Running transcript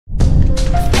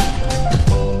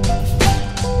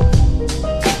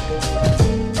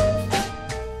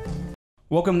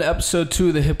Welcome to episode 2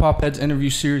 of the Hip Hop Heads interview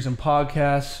series and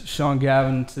podcast. Sean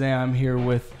Gavin. Today I'm here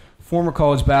with former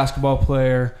college basketball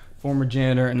player, former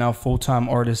janitor, and now full-time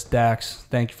artist DAX.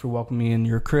 Thank you for welcoming me in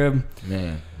your crib.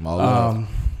 Man, my love.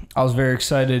 I was very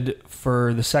excited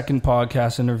for the second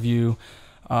podcast interview,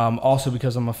 also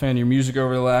because I'm a fan of your music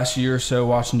over the last year or so,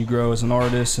 watching you grow as an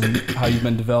artist and how you've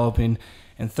been developing.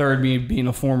 And third, me being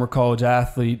a former college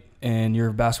athlete and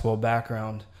your basketball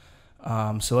background.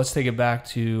 So let's take it back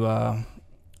to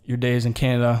your days in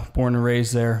Canada, born and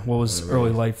raised there. What was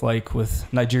early life like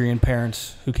with Nigerian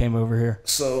parents who came over here?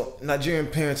 So Nigerian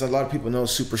parents, a lot of people know,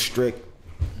 super strict,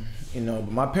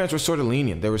 but my parents were sort of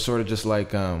lenient. They were sort of just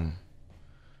like,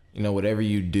 whatever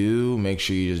you do, make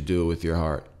sure you just do it with your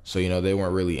heart. So, they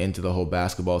weren't really into the whole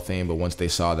basketball thing, but once they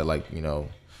saw that,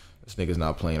 this nigga's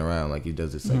not playing around, like he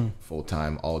does this full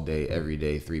time, all day, every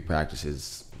day, 3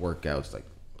 practices, workouts, like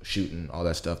shooting, all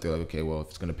that stuff. They're like, okay, well, if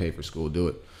it's gonna pay for school, do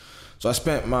it. So I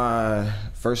spent my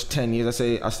first 10 years,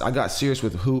 I got serious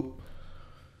with hoop.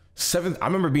 I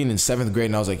remember being in 7th grade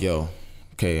and I was like, yo,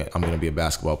 okay, I'm gonna be a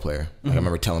basketball player. Like, I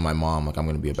remember telling my mom, I'm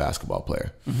gonna be a basketball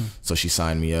player. So she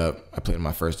signed me up. I played in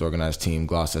my first organized team,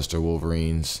 Gloucester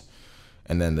Wolverines.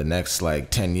 And then the next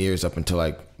 10 years up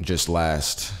until just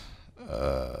last...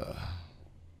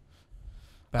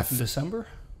 Back in December?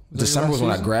 December was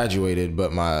when I graduated,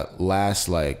 but my last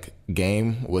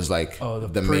game was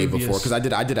the May before, because I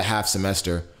did a half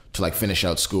semester to finish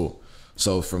out school.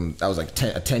 So that was a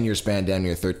 10-year span, damn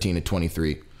near 13 to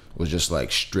 23 was just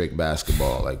strict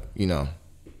basketball,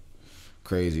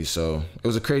 crazy. So it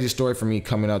was a crazy story for me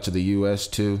coming out to the U.S.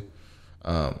 too.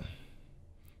 I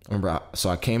got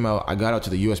out to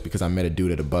the U.S. because I met a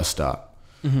dude at a bus stop.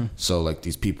 So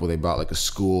these people, they brought a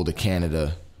school to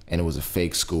Canada, and it was a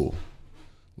fake school.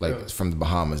 From the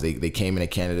Bahamas. They came into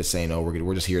Canada saying, oh,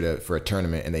 we're just here for a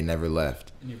tournament, and they never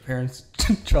left. And your parents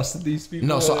trusted these people?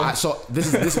 No, so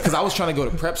this is because I was trying to go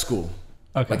to prep school,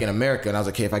 in America, and I was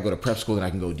like, okay, if I go to prep school, then I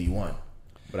can go D1.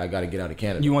 But I got to get out of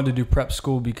Canada. You wanted to do prep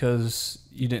school because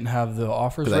you didn't have the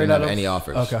offers right? I didn't have any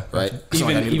offers. Okay. Right?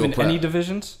 Gotcha. Even any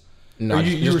divisions? No,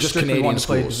 you were just strictly Canadian wanted to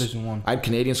play schools. Division 1? I had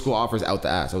Canadian school offers out the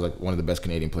ass. I was one of the best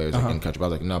Canadian players in the country. But I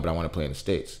was like, no, but I want to play in the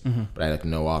States. But I had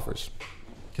no offers.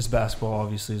 Because basketball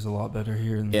obviously is a lot better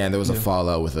here. And there was a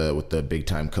fallout with the big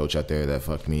time coach out there that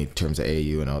fucked me in terms of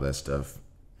AAU and all that stuff.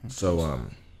 So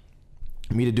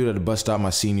meet a dude at a bus stop my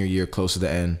senior year, close to the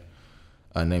end.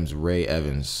 Name's Ray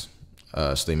Evans.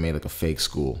 So they made a fake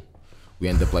school. We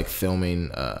ended up filming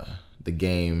the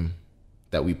game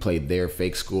that we played their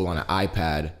fake school on an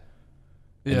iPad.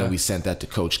 And then we sent that to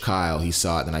Coach Kyle. He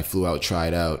saw it, then I flew out,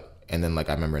 tried out. And then I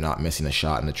remember not missing a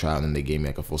shot in the trial, and then they gave me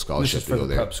a full scholarship to go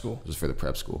there. Prep school. This was for the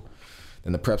prep school.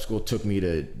 Then the prep school took me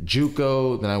to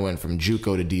JUCO. Then I went from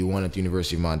JUCO to D1 at the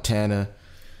University of Montana.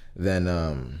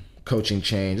 Then coaching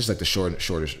change. This is the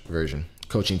shortest version.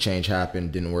 Coaching change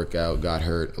happened, didn't work out, got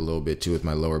hurt a little bit too with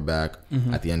my lower back.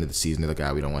 At the end of the season, they're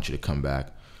like, we don't want you to come back.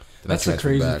 Then that's the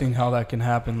crazy thing, how that can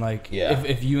happen.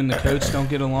 If you and the coach don't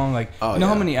get along,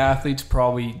 how many athletes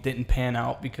probably didn't pan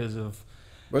out because of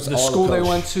the school they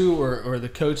went to, or the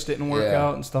coach didn't work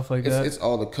out and stuff like that? It's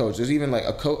all the coach. There's even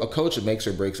a coach that makes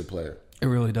or breaks a player. It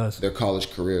really does. Their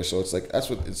college career. So it's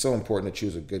it's so important to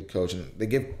choose a good coach, and they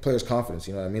give players confidence.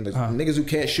 You know what I mean? Niggas who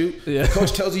can't shoot, the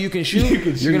coach tells you can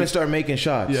shoot, you're gonna start making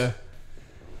shots. Yeah.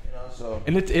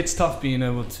 And it's tough being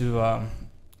able to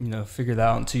figure that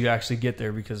out until you actually get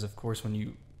there, because of course when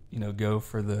you go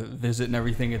for the visit and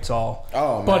everything, it's all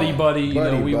buddy,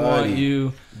 we want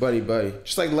you. Buddy.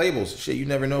 Just like labels. Shit, you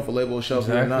never know if a label will show up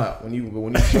or not. When you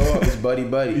show up, it's buddy.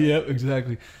 Yep,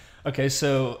 exactly. Okay,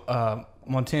 so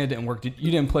Montana didn't work.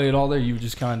 You didn't play at all there? You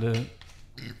just kind of...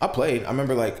 I played. I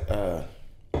remember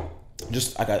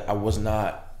I was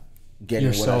not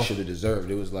getting what I should have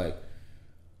deserved. It was I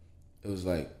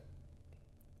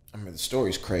remember the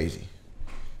story's crazy.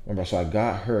 Remember, so I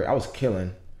got hurt. I was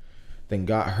killing. Then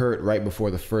got hurt right before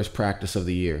the first practice of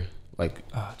the year.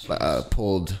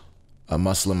 Pulled a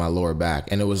muscle in my lower back.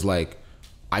 And it was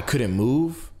I couldn't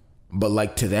move,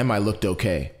 but to them I looked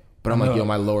okay. But I'm yo,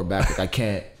 my lower back, I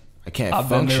can't I've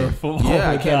function.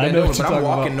 I can't bend over, but I'm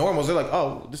walking normal. So they're like,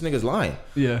 oh, this nigga's lying.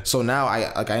 Yeah. So now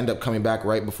I end up coming back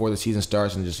right before the season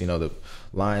starts, and just the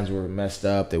lines were messed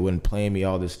up. They wouldn't play me,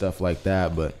 all this stuff like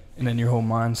that. But and then your whole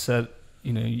mindset,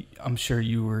 I'm sure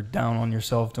you were down on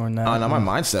yourself during that. No, my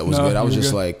mindset was good. I was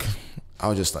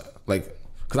just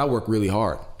because I work really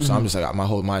hard. So I'm just my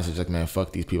whole mindset is man,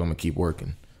 fuck these people. I'm gonna keep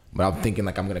working. But I'm thinking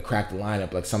I'm gonna crack the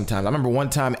lineup. Sometimes I remember one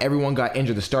time everyone got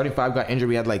injured. The starting 5 got injured.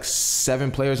 We had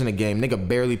 7 players in the game. Nigga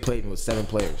barely played me with 7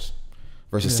 players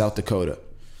versus South Dakota.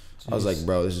 Jeez. I was like,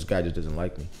 bro, this guy just doesn't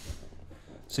like me.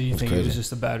 So you think crazy. it was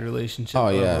just a bad relationship? Oh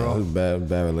yeah, overall? it was a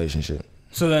bad relationship.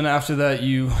 So then after that,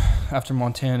 after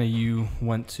Montana, you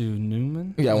went to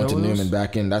Newman? Yeah, I went to Is that what it Newman was?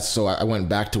 back in. I went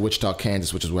back to Wichita,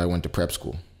 Kansas, which is where I went to prep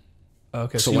school.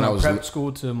 Okay, So so when you I went was prep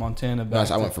school to Montana No, back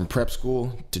so I went from prep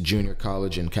school to junior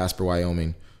college in Casper,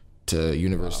 Wyoming, to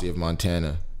University of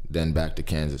Montana, then back to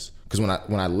Kansas. Because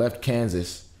when I left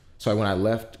Kansas, when I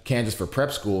left Kansas for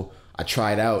prep school, I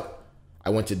tried out. I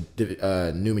went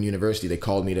to Newman University. They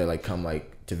called me to like come like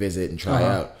to visit and try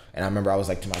out. And I remember I was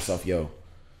like to myself, yo,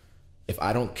 if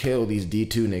I don't kill these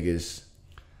D2 niggas,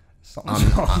 something's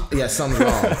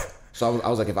wrong. So I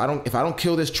was like, if I don't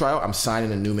kill this tryout, I'm signing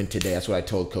to Newman today. That's what I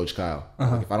told Coach Kyle.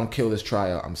 Like, if I don't kill this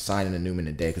tryout, I'm signing to Newman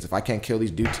today. Because if I can't kill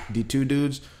these D2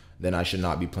 dudes, then I should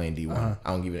not be playing D1. I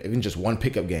don't give it even just one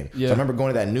pickup game. Yeah. So I remember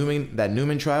going to that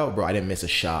Newman tryout, bro. I didn't miss a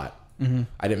shot.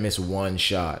 I didn't miss one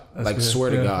shot. That's like good.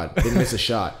 Swear to God, didn't miss a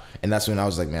shot. And that's when I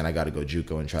was like, man, I got to go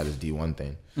JUCO and try this D1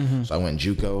 thing. So I went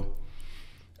JUCO.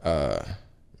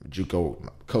 JUCO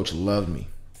coach loved me.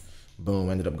 Boom,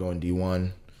 ended up going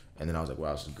D1. And then I was like,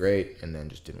 wow, this is great. And then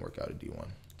just didn't work out at D1.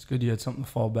 It's good you had something to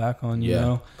fall back on, you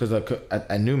know? Because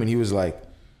at Newman, he was like,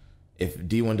 if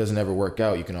D1 doesn't ever work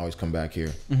out, you can always come back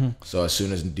here. So as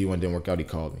soon as D1 didn't work out, he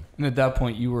called me. And at that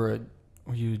point, were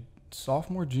you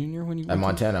sophomore, junior when you went at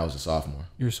Montana? I was a sophomore.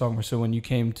 You were a sophomore. So when you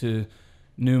came to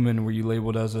Newman, were you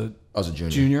labeled as I was a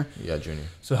junior. Junior? Yeah, junior.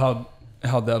 So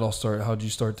how'd that all start? How'd you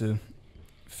start to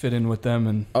fit in with them?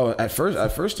 And at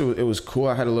first it was cool.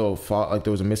 I had a little like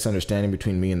there was a misunderstanding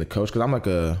between me and the coach because I'm like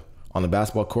on the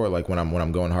basketball court, like when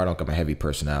I'm going hard, I'm a heavy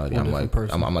personality. I'm like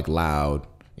I'm like loud,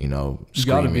 you know,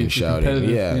 screaming, shouting,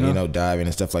 yeah, you know, diving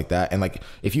and stuff like that. And like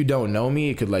if you don't know me,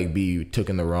 it could like be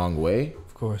taken the wrong way.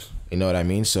 Of course. You know what I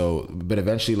mean? So, but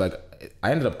eventually, like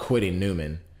I ended up quitting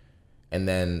Newman, and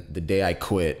then the day I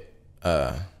quit,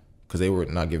 because they were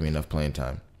not giving me enough playing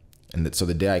time, and so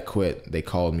the day I quit, they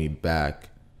called me back.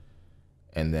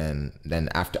 And then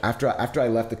after I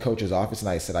left the coach's office and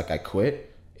I said like I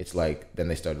quit, it's like then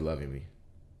they started loving me.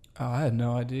 Oh, I had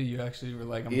no idea you actually were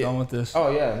like I'm done with this. Oh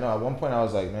yeah, no. At one point I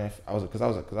was like, man, I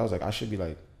was like I should be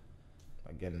like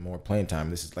getting more playing time.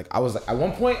 This is like I was like at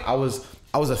one point I was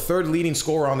a third leading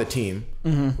scorer on the team,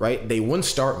 right? They wouldn't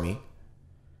start me,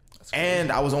 and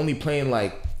I was only playing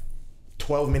like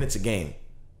 12 minutes a game.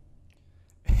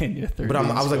 But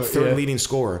I was like third leading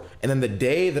scorer. And then the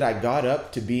day that I got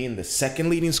up to being the second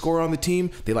leading scorer on the team,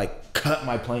 they like cut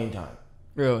my playing time.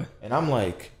 Really? And I'm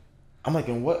like,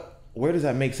 and where does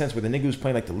that make sense? Where the nigga who's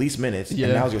playing like the least minutes, and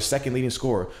now is your second leading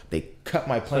scorer, they cut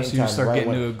my playing time. You start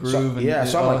getting into a groove.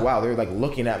 So I'm like, wow, they're like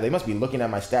they must be looking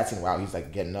at my stats and wow, he's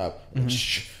like getting up.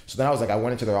 So then I was like, I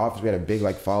went into their office, we had a big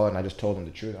like fallout, and I just told them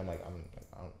the truth. I'm like,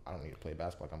 I don't need to play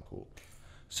basketball, like, I'm cool.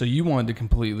 So you wanted to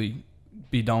completely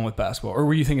be done with basketball, or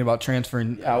were you thinking about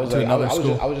transferring to another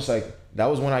school? I was just like, that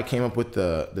was when I came up with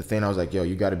the thing. I was like, yo,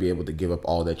 you got to be able to give up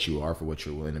all that you are for what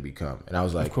you're willing to become. And I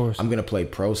was like, of course, I'm gonna play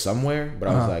pro somewhere, but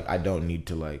I was like, I don't need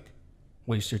to like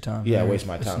waste your time. Yeah, waste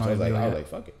my time. So I was like,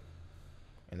 fuck it.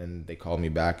 And then they called me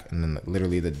back, and then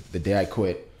literally the day I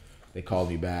quit, they called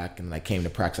me back, and I came to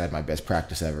practice. I had my best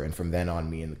practice ever, and from then on,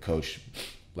 me and the coach,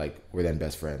 like, we're then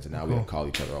best friends, and now we call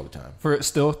each other all the time. For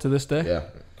still to this day? Yeah,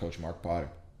 Coach Mark Potter.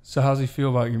 So how's he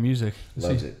feel about your music?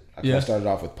 Loves it. I started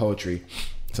off with poetry.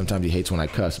 Sometimes he hates when I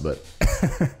cuss, but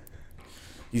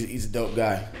he's a dope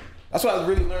guy. That's what I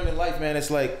really learned in life, man. It's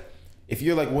like, if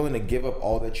you're like willing to give up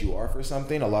all that you are for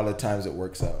something, a lot of the times it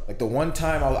works out. Like the one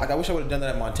time I wish I would have done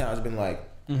that at Montana. I was been like,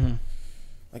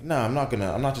 like, nah, I'm not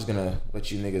just gonna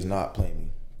let you niggas not play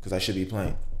me because I should be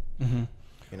playing.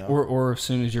 You know? Or as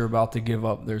soon as you're about to give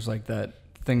up, there's like that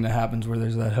thing that happens where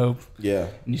there's that hope. Yeah.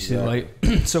 And you see the light.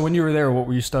 So when you were there, what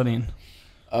were you studying?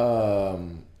 I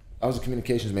was a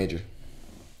communications major.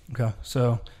 Okay.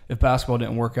 So if basketball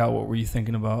didn't work out, what were you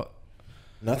thinking about?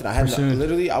 Nothing.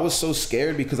 I was so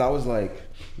scared because I was like,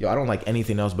 yo, I don't like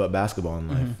anything else but basketball in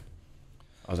life.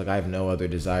 I was like, I have no other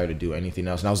desire to do anything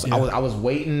else. And I was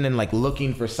waiting and like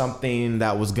looking for something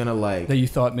that was gonna like that you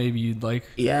thought maybe you'd like.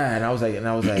 Yeah, and I was like,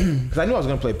 because I knew I was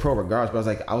gonna play pro regardless,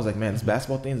 but I was like, man, this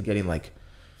basketball thing is getting like,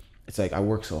 it's like I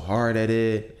work so hard at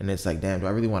it, and it's like, damn, do I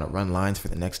really want to run lines for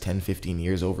the next 10, 15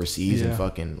 years overseas in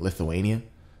fucking Lithuania?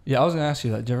 Yeah, I was gonna ask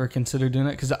you that. Did you ever consider doing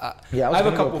it? Because I have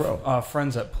a couple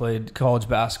friends that played college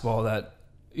basketball that,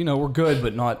 you know, were good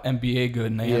but not NBA good,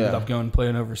 and they ended up going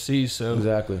playing overseas. So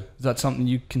exactly, is that something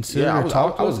you consider? Yeah,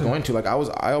 I was going to. Like I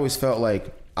always felt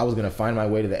like I was gonna find my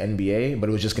way to the NBA, but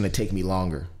it was just gonna take me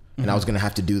longer, and I was gonna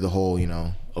have to do the whole, you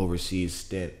know, overseas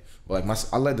stint. But like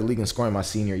I led the league in scoring my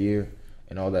senior year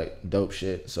and all that dope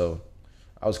shit. So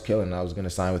I was killing. I was gonna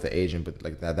sign with the agent, but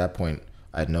like at that point,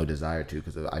 I had no desire to,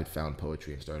 because I found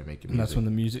poetry and started making music. And that's when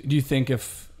the music. Do you think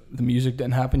if the music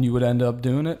didn't happen, you would end up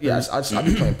doing it? Yeah, I'd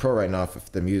be playing pro right now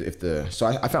so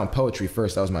I found poetry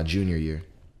first. That was my junior year.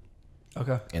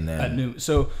 Okay. And then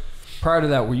so prior to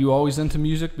that, were you always into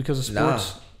music because of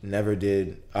sports? Nah, never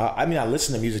did. I mean, I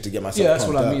listened to music to get myself. Yeah, that's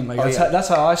what I mean. Like that's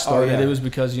how I started. Yeah. It was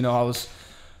because I was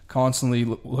constantly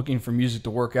looking for music to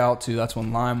work out to. That's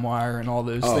when LimeWire and all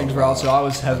those things were out. So I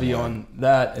was heavy on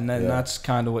that, and then that's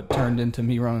kind of what turned into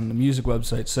me running the music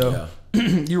website. So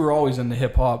you were always into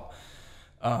hip hop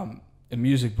and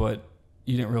music, but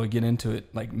you didn't really get into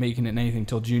it, like making it in anything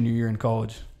till junior year in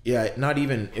college. Yeah, not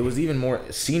even. It was even more.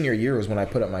 Senior year was when I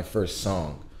put up my first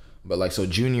song, but like so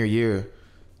junior year.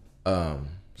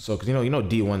 So because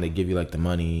D1 they give you like the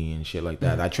money and shit like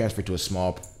that. Mm-hmm. I transferred to a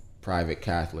small private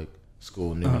Catholic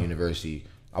school, Newman University.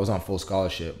 I was on full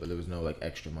scholarship, but there was no like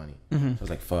extra money. Mm-hmm. So I was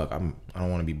like, fuck, I don't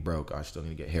want to be broke. I still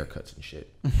need to get haircuts and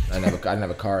shit. I didn't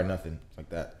have a car or nothing like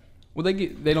that. Well,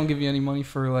 they don't give you any money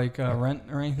for like rent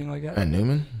or anything like that? At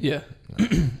Newman? Yeah.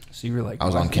 So you were like, I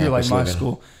was on campus. You were like my living.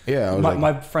 school. Yeah.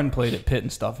 My friend played at Pitt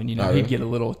and stuff, and he'd get a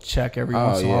little check every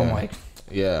once in a while. I'm like,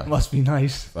 yeah, must be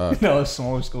nice.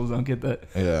 Smaller schools don't get that.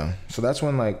 Yeah. So that's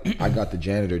when like I got the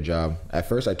janitor job. At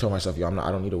first, I told myself, I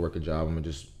don't need to work a job. I'm gonna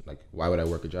just like, why would I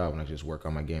work a job when I just work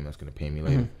on my game that's gonna pay me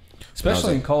later? Mm-hmm.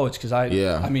 Especially in college, because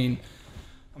I mean,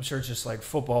 I'm sure it's just like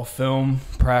football, film,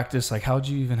 practice. Like, how'd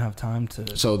you even have time to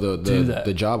do that?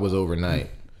 The job was overnight.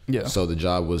 Yeah. So the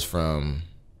job was from,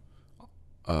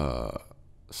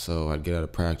 so I'd get out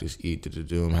of practice, eat,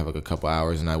 have like a couple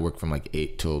hours, and I worked from like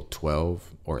 8 till 12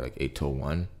 or like 8 till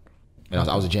 1. And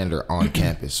I was a janitor on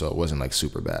campus, so it wasn't like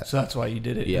super bad. So that's why you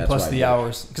did it. Yeah. Plus the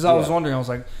hours. Because I was wondering, I was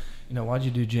like, why'd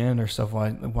you do janitor stuff? Why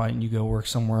didn't you go work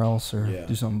somewhere else or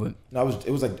do something? But no, it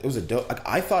was a dope. Like,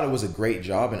 I thought it was a great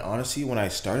job, and honestly, when I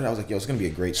started, I was like, it's gonna be a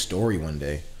great story one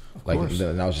day.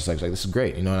 And I was just like, this is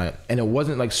great, and it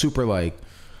wasn't like super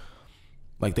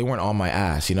like they weren't on my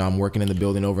ass. I'm working in the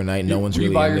building overnight. No one's really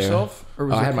in there. Were you by yourself?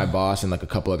 Or I had my boss and like a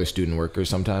couple other student workers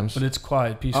sometimes. But it's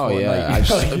quiet, peaceful. Oh yeah, I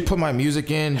just put my music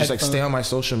in, just like stay on my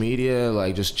social media,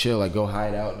 like just chill, like go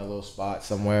hide out in a little spot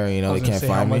somewhere. They can't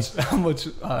find me. How much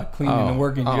cleaning and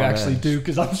working do you actually do?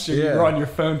 Because I'm sure you're on your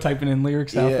phone typing in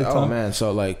lyrics half the time. Oh man,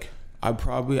 so like I'd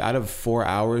probably, out of 4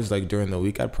 hours like during the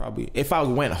week, if I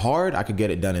went hard, I could get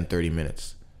it done in 30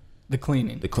 minutes. The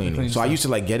cleaning. So stuff. I used to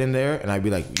like get in there and I'd be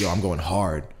like, yo, I'm going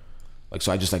hard. Like,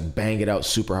 so I just like bang it out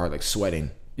super hard, like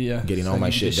sweating. Yeah. Getting all my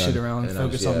shit done. Sit around and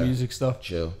focus on music stuff.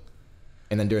 Chill.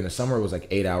 And then during the summer, it was like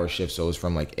 8-hour shifts. So it was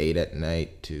from like 8 at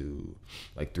night to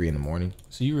like 3 in the morning.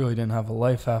 So you really didn't have a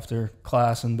life after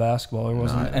class and basketball. There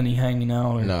wasn't any hanging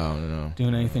out or no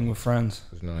doing anything with friends.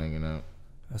 There's no hanging out.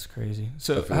 That's crazy.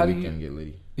 So how do you get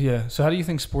litty? Yeah. So how do you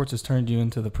think sports has turned you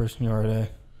into the person you are today?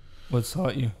 What's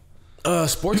taught you?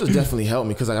 Sports has definitely helped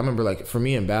me, because like I remember, like for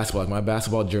me in basketball, like my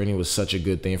basketball journey was such a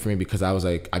good thing for me, because I was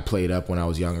like, I played up when I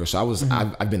was younger, so I was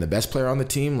I've been the best player on the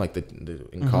team, like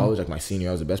in college, like my senior year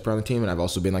I was the best player on the team, and I've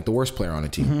also been like the worst player on the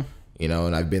team,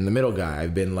 and I've been the middle guy,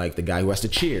 I've been like the guy who has to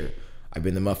cheer, I've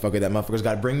been the motherfucker's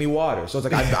got to bring me water. So it's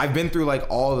like I've been through like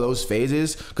all of those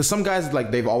phases, because some guys,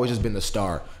 like, they've always just been the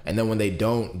star, and then when they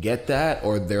don't get that,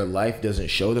 or their life doesn't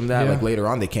show them that, like later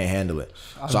on they can't handle it.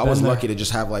 So I was lucky to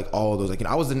just have like all of those. Like,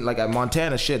 I was in like at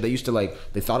Montana, shit, they used to like,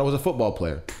 they thought I was a football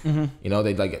player.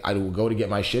 They'd like, I would go to get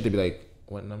my shit, they'd be like,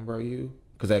 what number are you?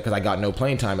 Because I got no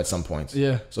playing time at some points.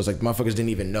 Yeah. So it's like motherfuckers didn't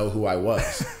even know who I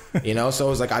was. So it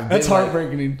was like, that's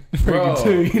heartbreaking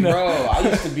too. Bro, I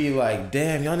used to be like,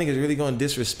 damn, y'all niggas really gonna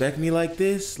disrespect me like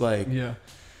this? Like, yeah.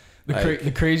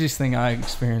 The craziest thing I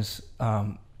experienced.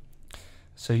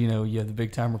 So you have the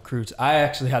big time recruits. I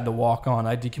actually had to walk on.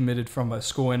 I decommitted from a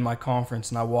school in my conference,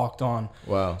 and I walked on.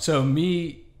 Wow. So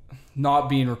me not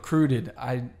being recruited,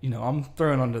 I'm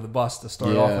thrown under the bus to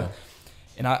start off with.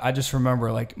 And I just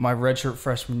remember, like, my redshirt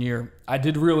freshman year, I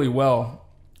did really well,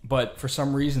 but for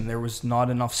some reason there was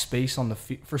not enough space on the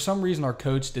field. For some reason our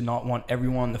coach did not want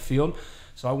everyone on the field,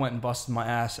 so I went and busted my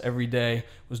ass every day,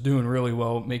 was doing really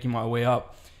well, making my way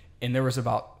up, and there was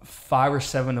about 5 or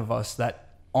 7 of us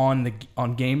that on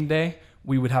game day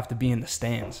we would have to be in the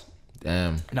stands.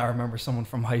 Damn. And I remember someone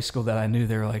from high school that I knew,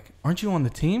 they were like, aren't you on the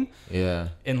team? Yeah.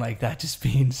 And like that just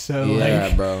being so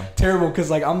bro, terrible, because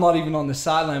like I'm not even on the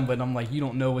sideline, but I'm like, you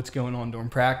don't know what's going on during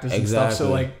practice and stuff. So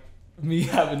like me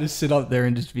having to sit up there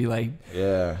and just be like,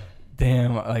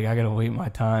 damn, like I gotta wait my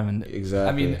time. And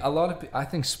I mean, I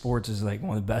think sports is like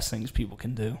one of the best things people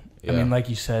can do. I mean, like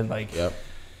you said, like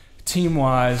team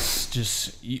wise,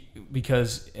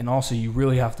 because also you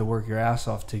really have to work your ass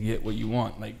off to get what you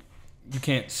want. Like, you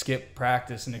can't skip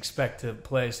practice and expect to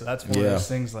play. So that's one of those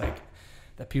things like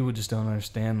that people just don't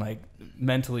understand. Like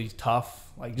mentally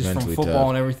tough, like just Mentally from football tough.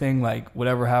 and everything. Like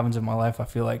whatever happens in my life, I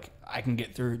feel like I can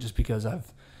get through it just because I've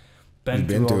been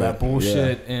through all that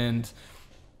bullshit and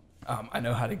I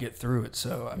know how to get through it.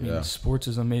 So I mean, sports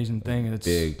is an amazing thing, and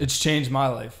it's changed my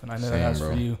life, and I know it has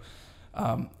for you.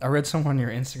 I read somewhere on your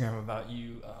Instagram about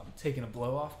you taking a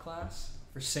blow off class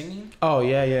for singing. Oh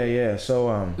yeah.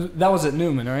 So that was at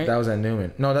Newman, right? that was at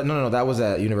Newman. No, that was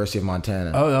at University of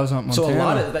Montana. Oh, that was at Montana. So a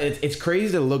lot of it's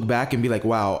crazy to look back and be like,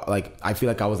 wow, like I feel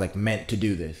like I was like meant to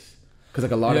do this, because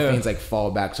like a lot of things like fall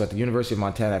back. So at the University of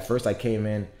Montana, at first I came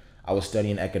in, I was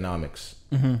studying economics,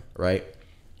 right?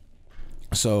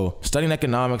 So studying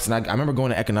economics, and I remember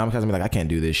going to economics class and be like, I can't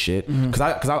do this shit, because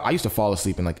I used to fall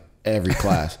asleep in like every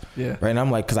class, right? And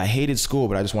I'm like, because I hated school,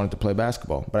 but I just wanted to play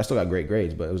basketball, but I still got great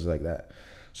grades, but it was like that.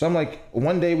 So I'm like,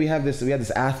 one day we had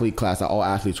this athlete class that all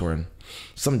athletes were in.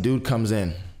 Some dude comes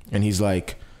in and he's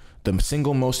like, the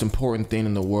single most important thing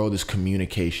in the world is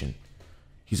communication.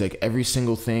 He's like, every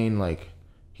single thing, like,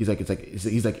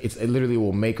 it literally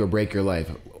will make or break your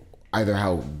life. Either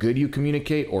how good you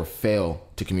communicate or fail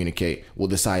to communicate will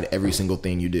decide every single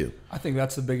thing you do. I think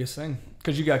that's the biggest thing,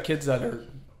 because you got kids that are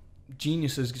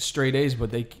geniuses, straight A's,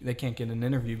 but they can't get an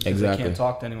interview because they can't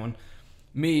talk to anyone.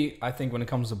 Me, I think when it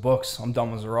comes to books, I'm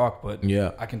dumb as a rock, but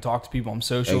I can talk to people. I'm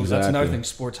social. That's another thing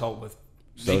sports help with,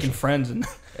 making friends and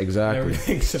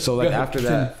everything. So like after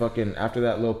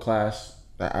that little class,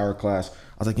 that hour class,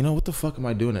 I was like, you know, what the fuck am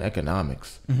I doing in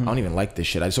economics? I don't even like this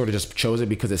shit. I sort of just chose it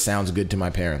because it sounds good to my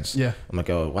parents. Yeah. I'm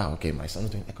like, oh wow, okay, my son's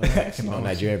doing economics.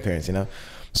 Nigerian parents, you know.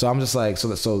 So I'm just like,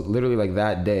 so literally like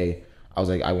that day, I was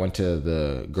like, I went to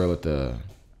the girl at the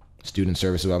student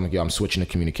services. I'm like, yo, I'm switching to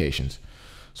communications.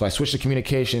 So I switched to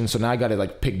communications. So now I got to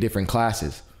like pick different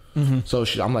classes. So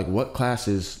I'm like, what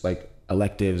classes, like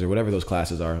electives or whatever those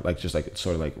classes are, like just like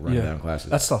sort of like run down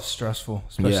classes. That stuff's stressful,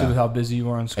 especially with how busy you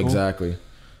are in school. Exactly.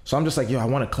 So I'm just like, yo, I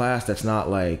want a class that's not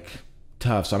like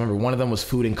tough. So I remember one of them was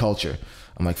food and culture.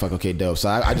 I'm like, fuck, okay, dope. So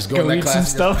I just go in that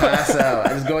class and just pass out. I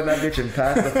just go in that bitch and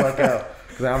pass the fuck out,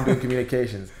 because I'm doing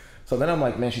communications. So then I'm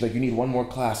like, man, she's like, you need one more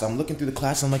class. I'm looking through the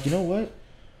class. I'm like, you know what?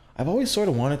 I've always sort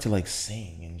of wanted to like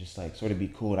sing and just like sort of be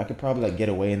cool. And I could probably like get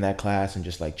away in that class and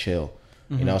just like chill,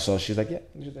 you know? So she's like, yeah.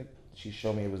 She's like, she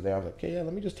showed me it was there. I was like, okay, yeah,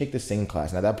 let me just take this singing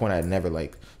class. And at that point I had never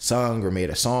like sung or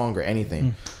made a song or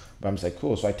anything. But I'm just like,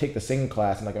 cool. So I take the singing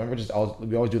class, and like I remember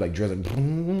we always do like drills. Like,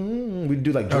 we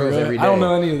do like drills every day. I don't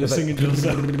know any of the singing drills.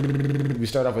 We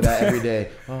start off with that every day.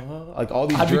 Like all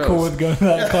these drills. I'd be cool with going to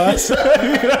that class.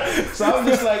 So I'm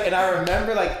just like, and I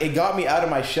remember like it got me out of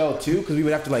my shell too, because we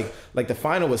would have to like the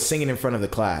final was singing in front of the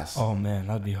class. Oh man,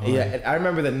 that'd be hard. Yeah, and I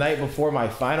remember the night before my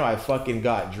final, I fucking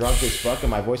got drunk as fuck, and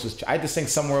my voice was. I had to sing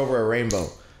Somewhere Over a Rainbow.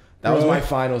 That was my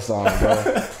final song,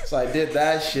 bro. So I did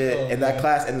that shit in that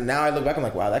class, and now I look back, I'm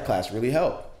like, wow, that class really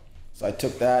helped. So I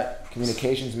took that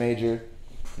communications major,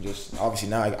 and just obviously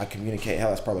now I communicate. Hell,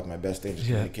 that's probably like my best thing, just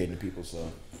communicating to people.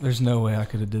 So there's no way I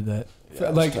could have did that. Yeah,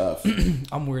 like tough.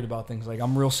 I'm worried about things. Like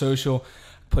I'm real social.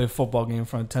 Play a football game in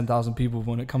front of 10,000 people.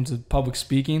 When it comes to public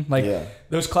speaking, like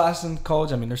those classes in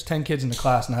college, I mean, there's 10 kids in the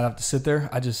class, and I'd have to sit there.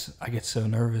 I get so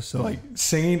nervous. So like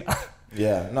singing.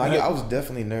 Yeah, no, I was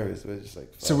definitely nervous, but it's just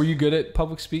like. Fuck. So were you good at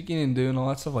public speaking and doing all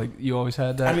that stuff? Like you always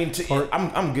had that. I mean,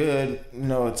 I'm good. You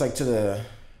know, it's like to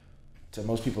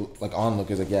most people like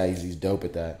onlookers, like yeah, he's dope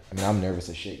at that. I mean, I'm nervous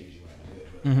as shit usually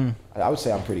when I do it, but I would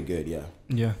say I'm pretty good. Yeah.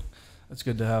 Yeah, that's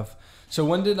good to have. So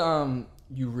when did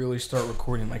you really start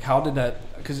recording? Like how did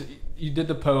that? Because you did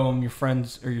the poem, your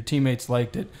friends or your teammates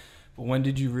liked it. But when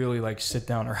did you really like sit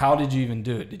down, or how did you even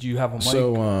do it? Did you have a mic?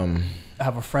 So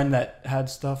have a friend that had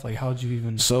stuff? Like how did you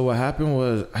even? So what happened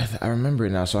was I remember it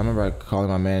now. So I remember calling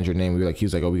my manager name. He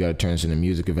was like, oh, we got to turn this into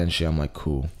music eventually. I'm like,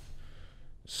 cool.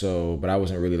 So, but I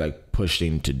wasn't really like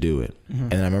pushing to do it.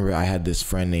 And I remember I had this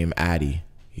friend named Addy.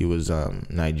 He was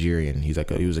Nigerian. He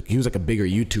was like a bigger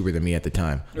YouTuber than me at the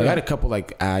time. Like I had a couple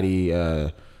like Addy,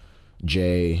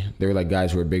 Jay. They were like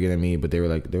guys who were bigger than me, but they're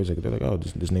like, oh,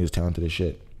 this nigga's talented as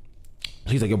shit.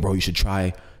 He's like, yo, bro, you should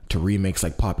try to remix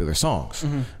like popular songs.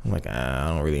 I'm like, I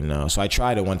don't really know. So I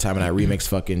tried it one time and I remixed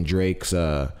fucking Drake's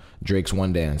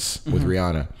One Dance with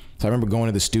Rihanna. So I remember going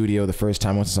to the studio the first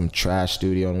time. I went to some trash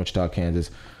studio in Wichita,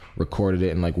 Kansas, recorded it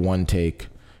in like one take.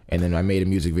 And then I made a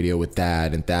music video with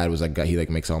Thad, and Thad was like, he like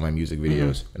makes all my music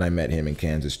videos. And I met him in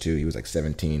Kansas too. He was like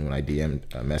 17 when I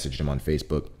messaged him on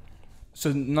Facebook.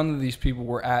 So none of these people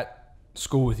were at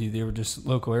school with you? They were just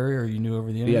local area, or you knew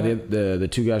over the internet? Yeah, the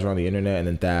two guys were on the internet, and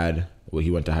then Thad, well,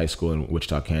 he went to high school in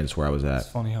Wichita, Kansas, where I was at. It's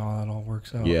funny how that all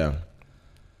works out. Yeah.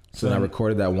 So then I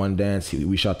recorded that One Dance.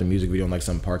 We shot the music video in like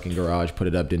some parking garage, put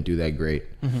it up, didn't do that great.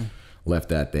 Left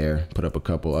that there, put up a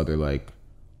couple other like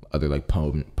other like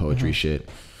poetry shit.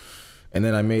 And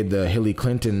then I made the Hillary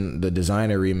Clinton, the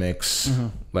designer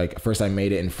remix. Like first I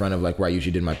made it in front of like where I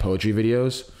usually did my poetry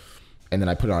videos. And then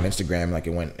I put it on Instagram, like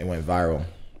it went viral.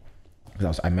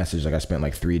 Cause I messaged, like I spent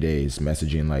like 3 days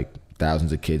messaging like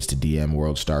thousands of kids to DM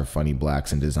World Star, Funny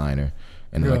Blacks, and Designer.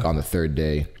 And then like on the third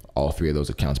day, all 3 of those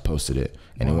accounts posted it,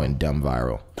 and it went dumb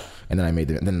viral. And then I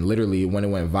made it. Then literally when it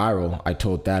went viral, I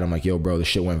told Thad, I'm like, yo, bro, this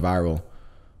shit went viral.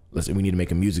 Listen, we need to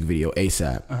make a music video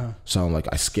ASAP. So I'm like,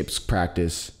 I skipped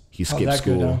practice. He skipped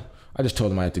school. I just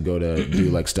told him I had to go to do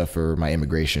like stuff for my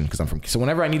immigration because I'm from. So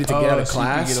whenever I needed to get out of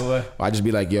class, I just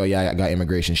be like, yo, yeah, I got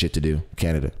immigration shit to do,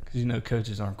 Canada. Because you know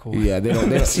coaches aren't cool. Yeah, they don't.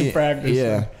 They don't practice.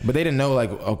 Yeah, but they didn't know like,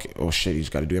 okay, oh shit, you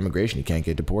just got to do immigration. You can't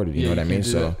get deported. You know what I mean?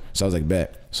 So I was like,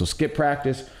 bet. So skip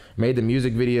practice, made the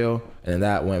music video, and then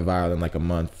that went viral in like a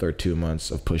month or 2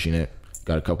 months of pushing it.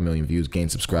 Got a couple million views,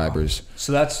 gained subscribers.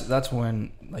 So that's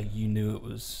when like you knew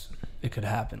it could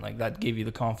happen. Like that gave you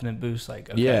the confident boost.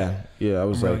 Like okay, yeah, I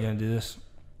was I'm like, really gonna do this.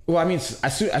 Well, I mean,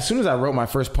 as soon as I wrote my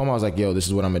first poem, I was like, yo, this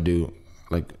is what I'm gonna do,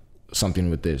 like something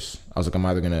with this. I was like, I'm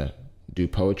either gonna do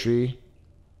poetry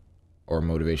or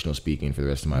motivational speaking for the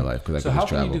rest of my life because I could just travel.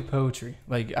 So how can you do poetry?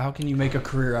 Like, how can you make a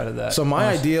career out of that? So my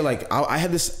idea, like, I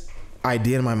had this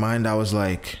idea in my mind. I was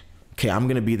like, okay, I'm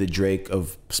gonna be the Drake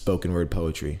of spoken word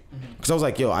poetry. Because I was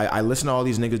like, yo, I listen to all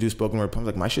these niggas do spoken word poems.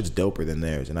 Like, my shit's doper than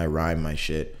theirs, and I rhyme my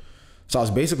shit. So I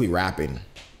was basically rapping,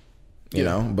 you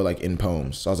know, but like in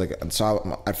poems. So I was like,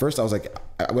 at first I was like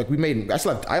I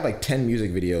have like 10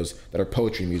 music videos that are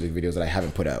poetry music videos that I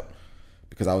haven't put out.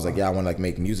 Because I was like, yeah, I want to like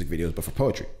make music videos, but for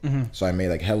poetry. So I made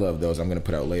like hella of those I'm going to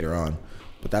put out later on.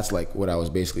 But that's like what I was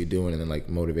basically doing, and then like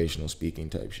motivational speaking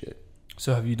type shit.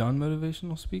 So have you done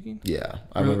motivational speaking? Yeah.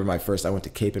 I remember I went to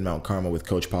Cape and Mount Carmel with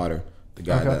Coach Potter, the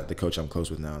guy the coach I'm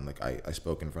close with now. And like I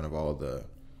spoke in front of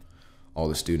all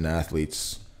the student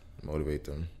athletes, motivate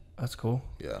them. That's cool.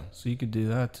 Yeah. So you could do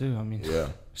that too. I mean, yeah.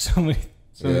 so many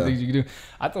things you could do.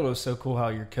 I thought it was so cool how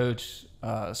your coach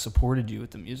supported you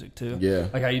with the music too. Yeah.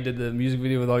 Like how you did the music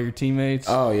video with all your teammates.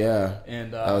 Oh yeah.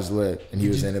 And I was lit. And he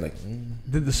was in it like.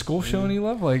 Did the school show any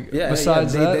love? Like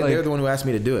besides that, they're the one who asked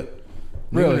me to do it.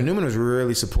 Really? Newman was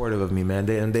really supportive of me, man.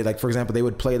 They like, for example, they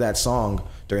would play that song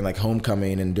during like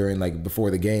homecoming and during like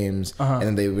before the games, and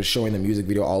then they were showing the music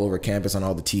video all over campus on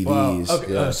all the TVs. Wow.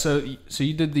 Okay. Yeah. So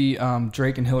you did the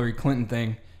Drake and Hillary Clinton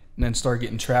thing, and then started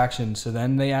getting traction. So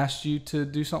then they asked you to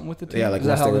do something with the team. Yeah, like is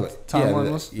that how the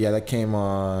timeline was? Yeah, that came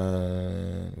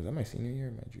on. Was that my senior year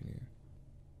or my junior year?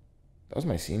 That was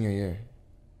my senior year.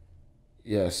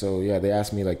 Yeah. So yeah, they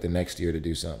asked me like the next year to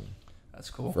do something. That's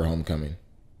cool for homecoming.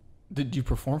 Did you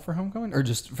perform for homecoming or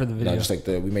just for the video? No, just like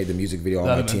we made the music video. All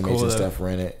my teammates and stuff were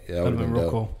in it. Yeah, that would have been real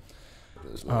cool.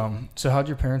 So how'd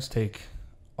your parents take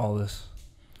all this?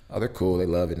 Oh, they're cool. They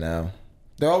love it now.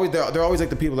 They're always like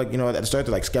the people like, you know, at the start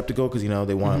they're like skeptical because, you know,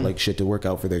 they want like shit to work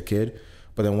out for their kid.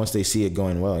 But then once they see it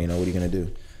going well, you know, what are you gonna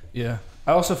do? Yeah.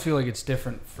 I also feel like it's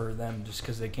different for them just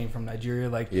because they came from Nigeria.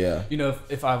 Like, you know,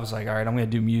 if I was like, all right, I'm gonna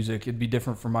do music, it'd be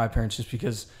different for my parents just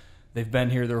because they've been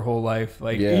here their whole life.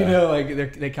 Like, you know, like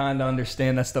they kind of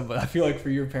understand that stuff. But I feel like for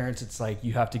your parents, it's like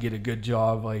you have to get a good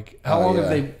job. Like, how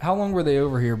long were they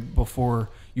over here before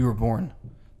you were born?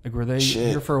 Like, were they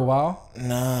here for a while?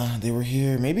 Nah, they were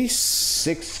here maybe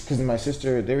 6. Because my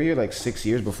sister, they were here like 6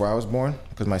 years before I was born.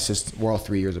 Because my sister, we're all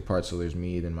 3 years apart. So there's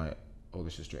me, then my older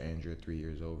sister Andrea, 3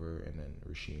 years over, and then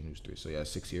Rasheen, who's 3. So yeah,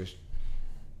 6 years.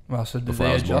 Wow, so did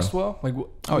they adjust well? Like,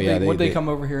 what'd they come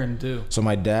over here and do? So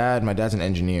my dad's an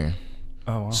engineer.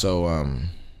 Oh, wow. So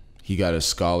he got a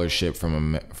scholarship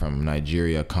from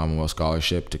Nigeria, a Commonwealth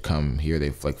scholarship, to come here. They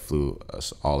like flew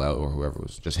us all out, or whoever it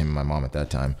was, just him and my mom at that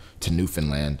time, to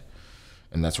Newfoundland,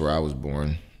 and that's where I was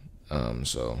born.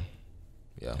 So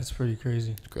yeah, that's pretty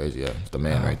crazy. It's crazy, yeah. It's the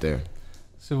man right there.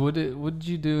 So what did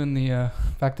you do in the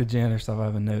back to janitor stuff? I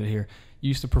have a note here. You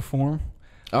used to perform.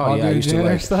 Oh yeah, I used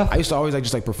to always like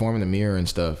just like perform in the mirror and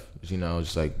stuff. You know,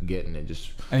 just like getting it,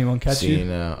 just anyone catch you?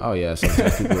 Oh yeah,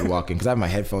 sometimes people would walk in because I have my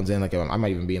headphones in. Like I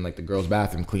might even be in like the girls'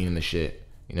 bathroom cleaning the shit.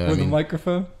 You know what I mean? With a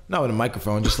microphone? Not with a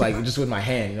microphone, just with my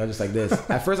hand. You know, just like this.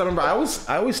 At first, I remember I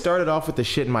always started off with the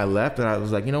shit in my left, and I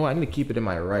was like, you know what, I'm gonna keep it in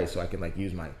my right so I can like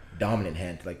use my dominant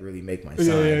hand to like really make my signs.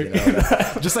 You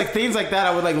know, just like things like that.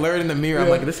 I would like learn in the mirror. I'm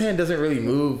like, this hand doesn't really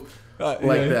move like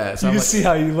that. So you can see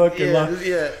how you look.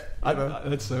 Yeah.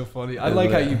 That's so funny. I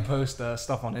like how you post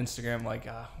stuff on Instagram. Like,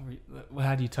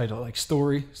 how do you title it? Like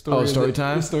story time. Story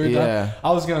time. Yeah.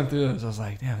 I was going through this. I was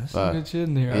like, damn, there's some good shit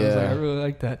in here. I was like, I really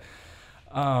like that.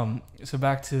 So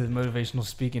back to motivational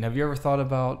speaking. Have you ever thought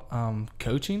about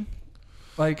coaching,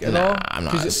 at all? I'm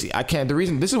not. See, I can't. The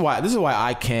reason this is why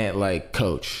I can't like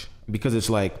coach, because it's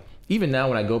like even now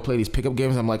when I go play these pickup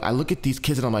games, I'm like, I look at these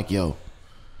kids and I'm like, yo,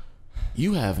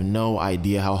 you have no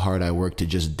idea how hard I worked to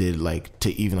just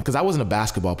because I wasn't a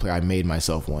basketball player. I made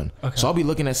myself one. Okay. So I'll be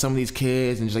looking at some of these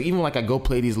kids and just like, even like I go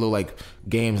play these little like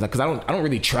games, like, cause I don't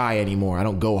really try anymore. I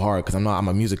don't go hard cause I'm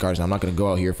a music artist. I'm not going to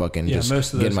go out here fucking just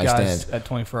most of get those in my guys stand. at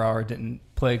 24 Hour didn't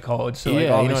play college. So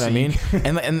yeah, like, you know what I mean?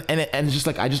 and it's just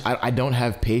like, I don't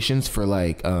have patience for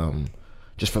like,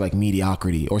 just for like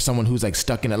mediocrity or someone who's like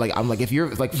stuck in it. Like, I'm like, if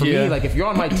you're like, for me, like if you're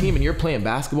on my team and you're playing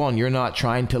basketball and you're not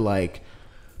trying to like,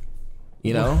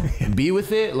 you know, be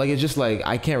with it, like, it's just like,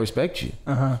 I can't respect you.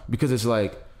 Because it's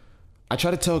like, I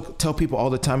try to tell people all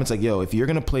the time, it's like, yo, if you're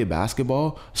gonna play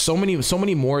basketball, so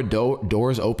many more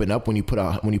doors open up when you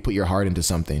put your heart into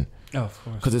something. Oh, of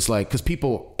course. Because it's like, because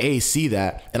people see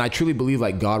that, and I truly believe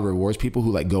like God rewards people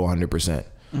who like go 100%.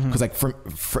 Because like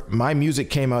for my music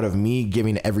came out of me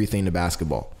giving everything to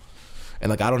basketball. And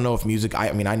like, I don't know if music,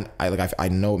 I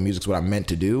know music's what I'm meant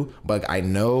to do, but like, I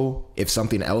know if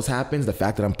something else happens, the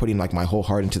fact that I'm putting like my whole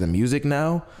heart into the music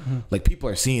now, like people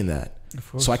are seeing that.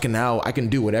 So I can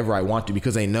do whatever I want to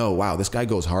because they know, wow, this guy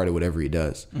goes hard at whatever he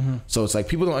does. So it's like,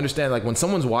 people don't understand, like when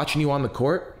someone's watching you on the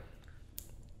court,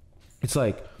 it's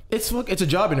like, it's a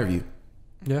job interview.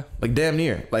 Yeah. Like damn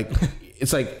near. Like,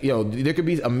 it's like, yo, there could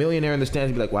be a millionaire in the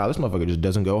stands and be like, wow, this motherfucker just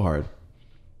doesn't go hard.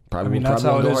 Probably, that's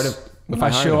how it is. If I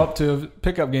show up to a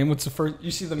pickup game, what's the first?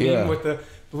 You see the meme with the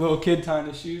little kid tying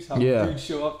his shoes. How dudes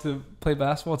show up to play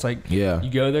basketball. It's like you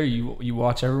go there, you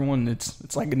watch everyone.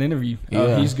 It's like an interview.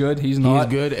 He's good. He's not.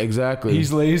 He's good. Exactly.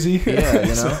 He's lazy. Yeah,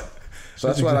 you know.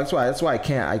 So that's why I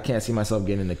can't see myself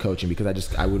getting into coaching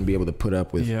because I wouldn't be able to put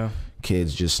up with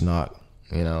kids just not,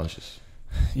 you know, it's just.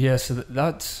 Yeah, so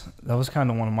that was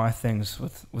kind of one of my things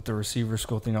with the receiver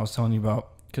school thing I was telling you about,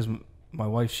 because my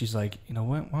wife, she's like, you know,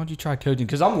 why don't you try coaching?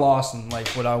 Because I'm lost in like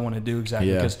what I want to do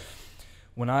exactly. Because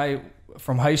when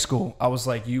from high school, I was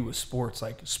like you with sports.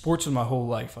 Like sports was my whole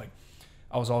life. Like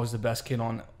I was always the best kid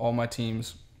on all my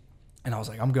teams, and I was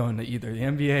like, I'm going to either the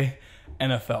NBA,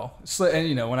 NFL. So, and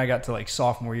you know, when I got to like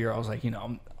sophomore year, I was like, you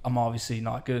know, I'm obviously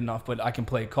not good enough, but I can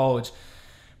play college.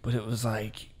 But it was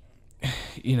like,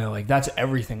 you know, like that's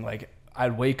everything. Like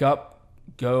I'd wake up,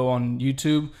 go on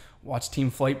YouTube, watch Team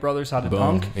Flight Brothers how to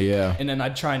dunk, and then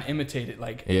I'd try and imitate it.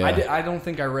 Like I don't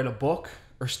think I read a book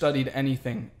or studied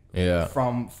anything.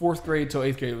 From 4th grade till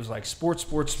 8th grade, it was like sports.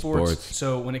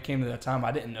 So when it came to that time,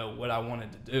 I didn't know what I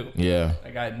wanted to do.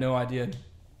 Like I had no idea.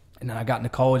 And then I got into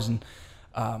college and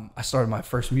I started my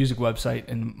first music website.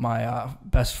 And my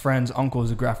best friend's uncle is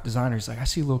a graphic designer. He's like, I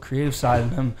see a little creative side in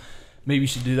him. Maybe you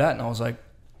should do that. And I was like,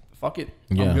 fuck it.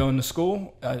 I'm going to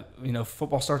school. You know,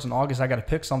 football starts in August. I got to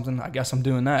pick something. I guess I'm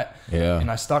doing that.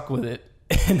 And I stuck with it.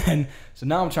 And then, so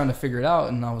now I'm trying to figure it out.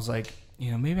 And I was like,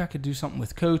 you know, maybe I could do something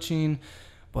with coaching,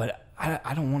 but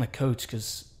I don't want to coach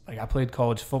because like I played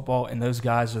college football and those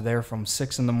guys are there from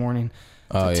 6 a.m.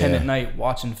 to 10 at night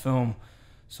watching film.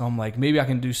 So I'm like, maybe I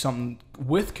can do something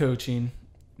with coaching,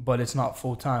 but it's not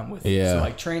full time with so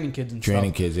like training kids and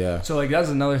stuff. So like that's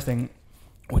another thing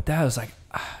with that is like,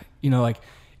 you know, like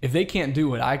if they can't do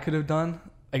what I could have done,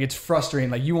 like it's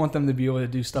frustrating. Like you want them to be able to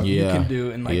do stuff you can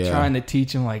do, and like trying to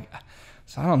teach them, like,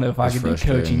 so I don't know if I could do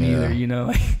coaching either, you know.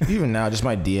 Like even now, just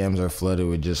my DMs are flooded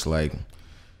with just like,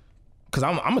 cause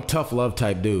I'm a tough love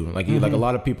type dude. Like like a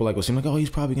lot of people like will seem like, oh, he's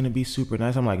probably gonna be super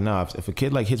nice. I'm like, nah. If a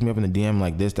kid like hits me up in the DM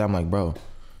like this, I'm like, bro,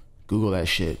 Google that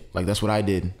shit. Like that's what I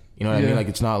did. You know what I mean? Like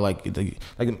it's not like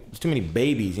it's too many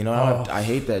babies. You know, I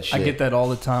hate that shit. I get that all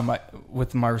the time.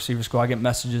 With my receiver school, I get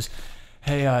messages.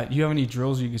 Hey, you have any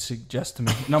drills you could suggest to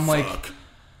me? And I'm like,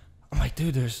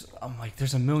 dude, there's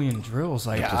a million drills.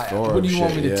 Like, what do you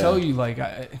want me to tell you? Like,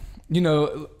 you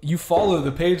know, you follow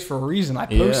the page for a reason. I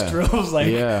post drills.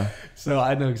 Like, so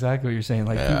I know exactly what you're saying.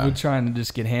 Like, people trying to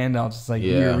just get handouts. It's like, do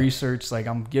your research. Like,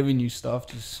 I'm giving you stuff.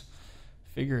 Just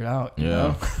figure it out. You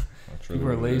know? People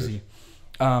are lazy.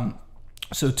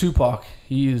 So Tupac,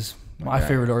 he is my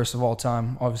favorite artist of all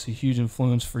time. Obviously, huge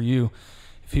influence for you.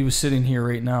 If he was sitting here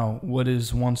right now, what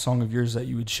is one song of yours that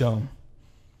you would show him?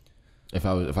 If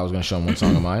I was going to show him one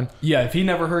song of mine? Yeah, if he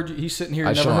never heard you, he's sitting here.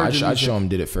 I'd show him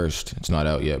Did It First. It's not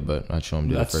out yet, but I'd show him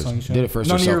Did It First. Did It First.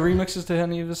 None of your remixes to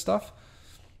any of his stuff?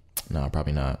 No,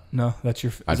 probably not. No, that's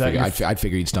your. I'd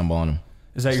figure you'd stumble on him.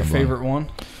 Is that your favorite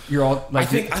one? You're all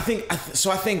like. I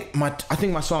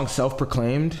think my song Self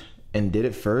Proclaimed and Did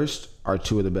It First are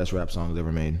two of the best rap songs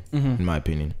ever made, in my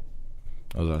opinion.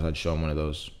 I'd show him one of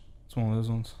those. It's one of those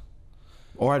ones.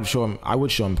 Or I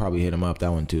would show him probably Hit Him Up.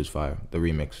 That one too is fire. The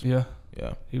remix. Yeah.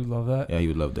 He would love that. Yeah, he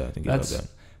would love that. I think he'd love that.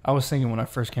 I was thinking when I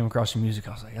first came across your music,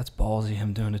 I was like, that's ballsy,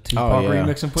 him doing a Tupac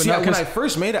remix and putting See, out. when I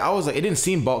first made it, I was like, it didn't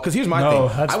seem ball. Because here's my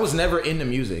thing. I was never into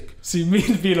music. See, me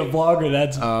being a blogger,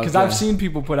 that's because I've seen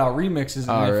people put out remixes.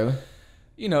 And really?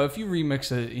 You know, if you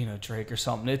remix a Drake or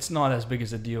something, it's not as big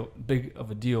of a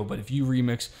deal. But if you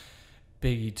remix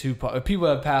Biggie, Tupac, people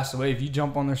that have passed away, if you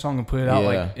jump on their song and put it out,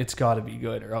 like, it's got to be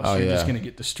good, or else you're just gonna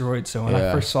get destroyed. So when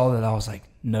I first saw that, I was like,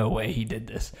 no way he did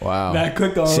this. Wow. That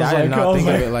clicked on. See, I did not think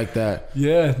of it like that.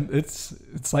 Yeah, it's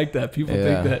like that. People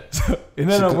think that. So it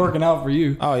ended up working out for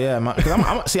you. Oh yeah, my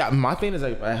thing is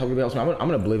like, I hope everybody else. I'm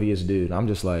an oblivious dude. I'm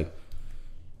just like,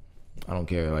 I don't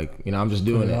care. Like, you know, I'm just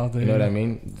doing it. You know what I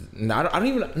mean? I don't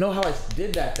even know how I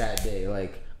did that day.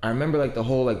 Like, I remember like the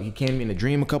whole, like, he came to me in a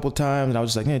dream a couple times, and I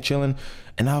was just like, yeah, chilling.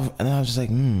 And I was just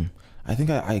like, I think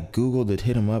I Googled it,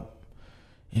 hit him up,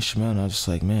 Ishmael, and I was just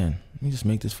like, man, let me just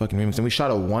make this fucking remix. And we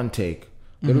shot a one take.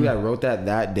 Literally, I wrote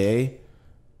that day,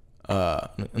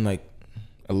 and like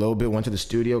a little bit, went to the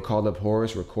studio, called up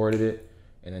Horace, recorded it,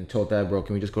 and then told that, bro,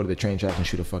 can we just go to the train tracks and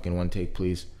shoot a fucking one take,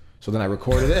 please? So then I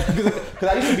recorded it because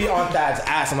I used to be on Thad's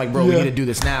ass. I'm like, bro, we need to do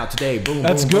this now, today. Boom,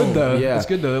 That's boom, good boom. though. Yeah, that's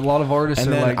good though. A lot of artists.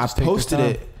 And are then like, I posted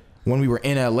it when we were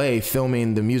in LA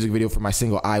filming the music video for my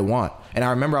single I Want. And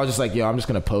I remember I was just like, yo, I'm just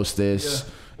gonna post this,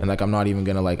 and like I'm not even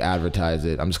gonna like advertise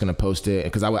it. I'm just gonna post it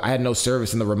because I had no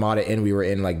service in the Ramada Inn we were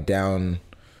in, like down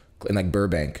in like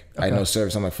Burbank. I had no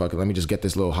service. I'm like, fuck it, let me just get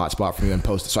this little hotspot from you and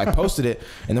post it. So I posted it,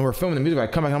 and then we're filming the music. I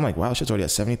come back, and I'm like, wow, shit's already at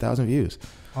 70,000 views.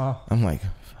 Wow. I'm like,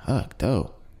 fuck,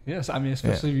 dope. Yes, I mean,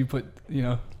 especially if you put, you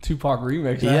know, Tupac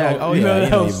remix. Yeah,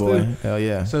 boy. Hell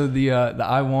yeah. So the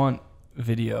I Want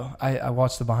video, I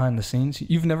watched the behind the scenes.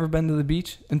 You've never been to the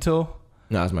beach until?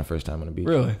 No, it was my first time on the beach.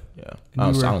 Really? Yeah.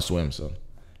 I don't swim, so.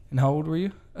 And how old were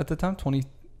you at the time?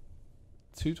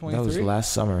 22, 23? That was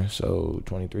last summer, so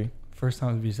 23. First time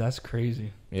on the beach. That's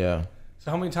crazy. Yeah. So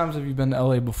how many times have you been to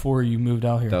LA before you moved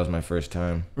out here? That was my first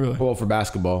time. Really? Well, for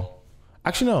basketball.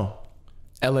 Actually, no.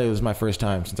 LA was my first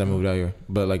time since I moved out here.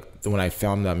 But like when I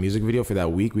filmed that music video for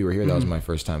that week we were here, that was my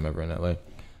first time ever in LA.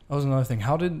 That was another thing.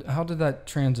 How did that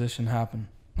transition happen?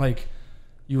 Like,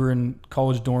 you were in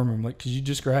college dorm room, like, cause you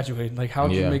just graduated. Like, how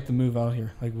did you make the move out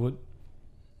here? Like, what?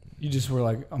 You just were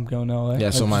like, I'm going to LA. Yeah.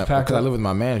 Like, So because I live with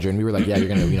my manager, and we were like, yeah, you're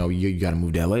gonna, you know, you got to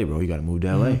move to LA, bro. You got to move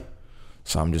to LA.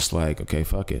 So I'm just like, okay,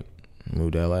 fuck it,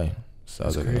 move to LA. So I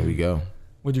was like, here we go.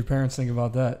 What'd your parents think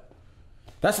about that?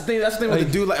 That's the thing. That's the thing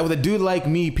with a dude like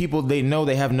me. People, they know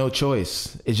they have no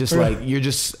choice. It's just like you're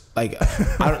just like,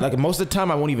 like most of the time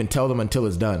I won't even tell them until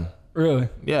it's done. Really?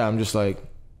 Yeah, I'm just like,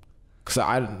 cause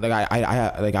I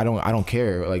don't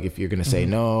care like if you're gonna say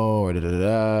no or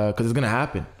cause it's gonna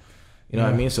happen. You know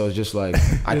what I mean? So it's just like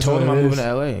I told them I'm moving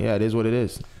to LA. Yeah, it is what it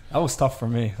is. That was tough for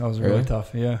me. That was really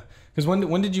tough. Yeah. Cause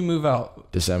when did you move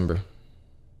out? December.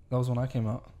 That was when I came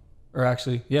out. Or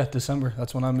actually, yeah, December.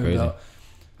 That's when I moved out.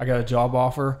 I got a job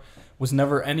offer. Was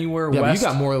never anywhere west. But you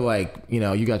got more like, you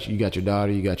know, you got your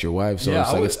daughter, you got your wife, so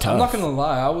it's like it's tough. I'm not gonna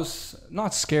lie, I was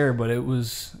not scared, but it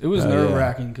was nerve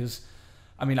wracking because,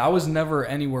 I mean, I was never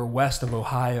anywhere west of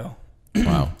Ohio.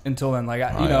 Wow. Until then, like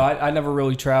I never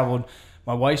really traveled.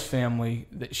 My wife's family,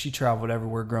 she traveled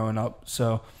everywhere growing up.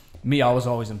 So me, I was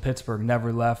always in Pittsburgh,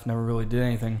 never left, never really did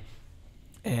anything.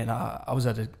 And I was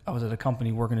at a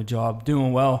company working a job,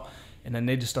 doing well. And then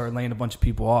they just started laying a bunch of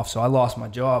people off. So I lost my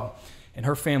job, and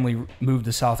her family moved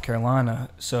to South Carolina.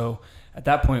 So at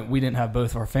that point, we didn't have both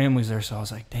of our families there. So I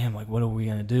was like, damn, like, what are we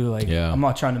going to do? Like, I'm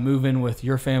not trying to move in with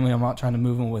your family. I'm not trying to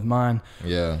move in with mine.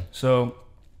 Yeah. So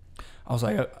I was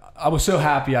like, I was so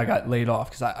happy I got laid off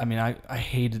because I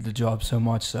hated the job so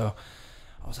much. So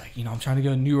I was like, you know, I'm trying to go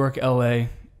to New York, LA.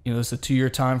 You know, it's a 2-year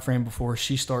time frame before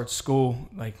she starts school,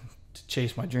 like to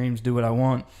chase my dreams, do what I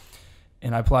want.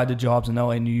 And I applied to jobs in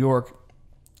LA, New York.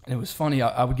 And it was funny.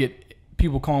 I would get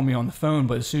people calling me on the phone,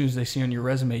 but as soon as they see on your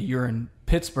resume you're in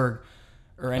Pittsburgh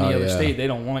or any other state, they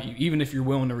don't want you, even if you're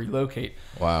willing to relocate.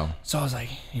 Wow. So I was like,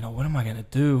 you know, what am I going to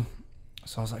do?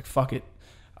 So I was like, fuck it.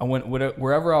 I went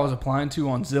wherever I was applying to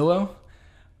on Zillow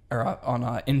or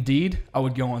on Indeed, I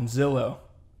would go on Zillow.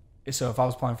 So if I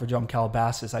was applying for a job in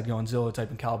Calabasas, I'd go on Zillow, type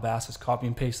in Calabasas, copy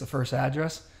and paste the first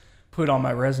address, put it on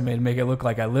my resume to make it look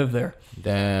like I live there.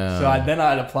 Damn. So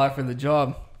I'd apply for the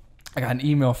job. I got an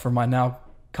email from my now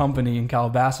company in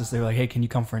Calabasas. They were like, hey, can you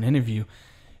come for an interview?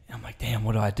 And I'm like, damn,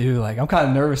 what do I do? Like, I'm kind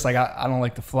of nervous. Like, I don't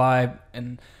like to fly.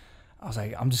 And I was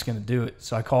like, I'm just going to do it.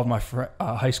 So I called my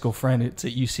high school friend. It's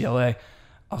at UCLA.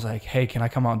 I was like, hey, can I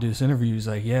come out and do this interview? He's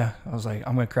like, yeah. I was like,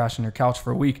 I'm going to crash on your couch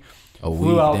for a week.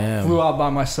 Flew out by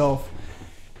myself.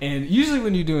 And usually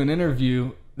when you do an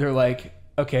interview, they're like,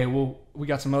 okay, well, we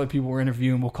got some other people we're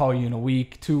interviewing. We'll call you in a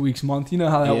week, 2 weeks, month. You know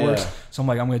how that works. So I'm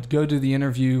like, I'm going to go do the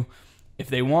interview. if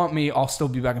they want me, I'll still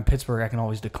be back in Pittsburgh. I can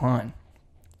always decline.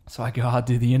 So I go out,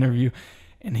 do the interview,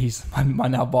 and my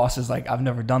now boss is like, I've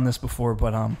never done this before,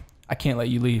 but I can't let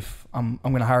you leave. I'm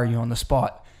gonna hire you on the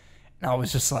spot. And I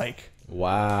was just like,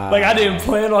 wow. Like I didn't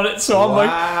plan on it, so I'm like,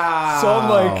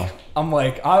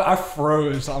 I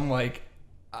froze. I'm like,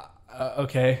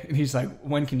 okay. And he's like,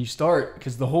 when can you start?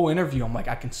 Because the whole interview, I'm like,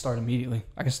 I can start immediately.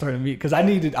 Because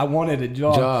I wanted a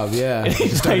job. Yeah. And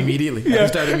he's start like, immediately. Yeah. I can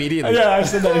start immediately. Yeah, I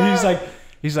said that.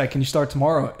 He's like, can you start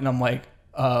tomorrow? And I'm like,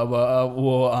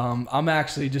 I'm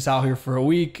actually just out here for a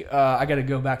week. I got to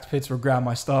go back to Pittsburgh, grab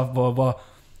my stuff, blah, blah.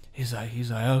 He's like,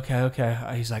 okay.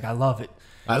 He's like, I love it.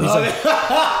 I love it. He's like,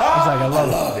 I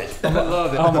love it. I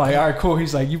love it. I'm like, all right, cool.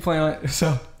 He's like, you plan on it?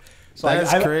 So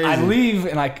that's crazy. I leave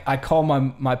and I call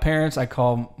my parents. I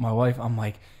call my wife. I'm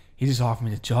like, he just offered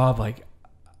me the job. Like,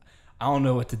 I don't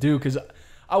know what to do because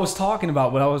I was talking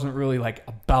about, but I wasn't really like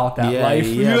about that life.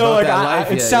 Yeah, you know,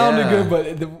 like it sounded yeah. good, but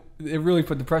it really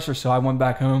put the pressure. So I went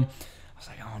back home. I was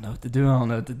like, I don't know what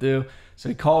to do. So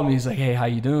he called me. He's like, hey, how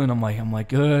you doing? I'm like,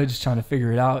 good. Just trying to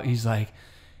figure it out. He's like,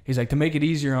 to make it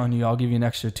easier on you, I'll give you an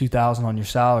extra $2,000 on your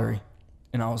salary.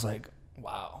 And I was like,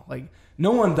 wow. Like,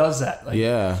 no one does that. Like,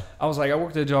 yeah. I was like, I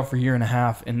worked at a job for a year and a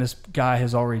half, and this guy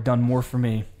has already done more for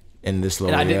me. And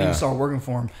I didn't even start working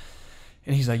for him.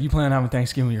 And he's like, you plan on having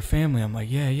Thanksgiving with your family? I'm like,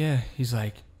 yeah. He's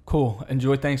like, cool.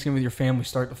 Enjoy Thanksgiving with your family.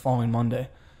 Start the following Monday.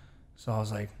 So I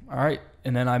was like, all right.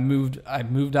 And then I moved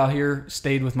out here,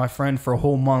 stayed with my friend for a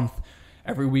whole month.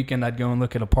 Every weekend I'd go and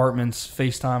look at apartments,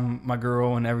 FaceTime my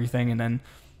girl and everything, and then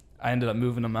I ended up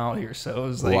moving them out here. So it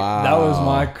was like, That was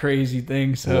my crazy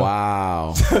thing. So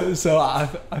wow. So I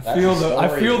feel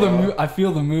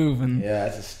the move, and yeah,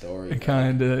 that's a story. It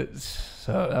kind of,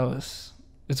 so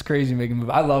it's crazy making a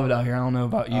move. I love it out here. I don't know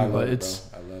about you, but I love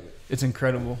it. It's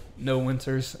incredible. No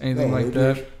winters, anything like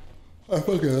that. I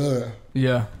fucking love it.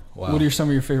 Yeah. Wow. What are some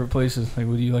of your favorite places? Like,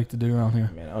 what do you like to do around here?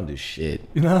 Man, I don't do shit.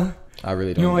 You know? I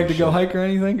really don't. You don't like to go shit. hike or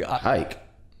anything? Hike.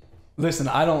 Listen,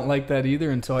 I don't like that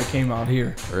either until I came out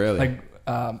here. Really? Like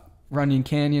Runyon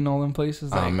Canyon, all them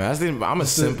places. Like, oh man, I'm a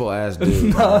simple ass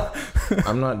dude. No.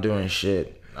 I'm not doing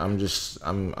shit. I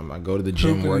go to the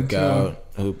gym, work out,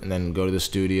 hoop, and then go to the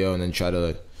studio, and then try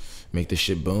to make this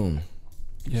shit boom.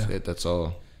 Yeah, that's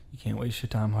all. You can't waste your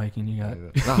time hiking. You got.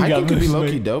 No, hiking could be low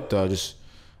key dope though.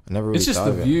 I never really. It's just thought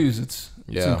the of it. views. It's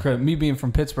incredible. Me being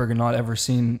from Pittsburgh and not ever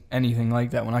seen anything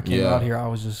like that. When I came out here, I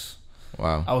was just.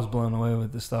 Wow. I was blown away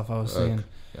with the stuff I was seeing.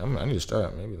 Yeah, I need to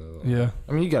start maybe though. Yeah.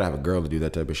 I mean, you gotta have a girl to do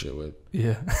that type of shit with.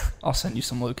 Yeah. I'll send you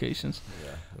some locations.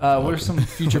 Yeah. What are some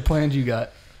future plans you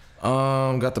got?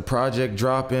 Got the project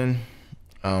dropping.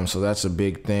 So that's a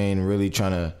big thing. Really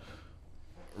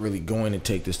going to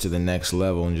take this to the next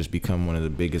level and just become one of the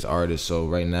biggest artists. So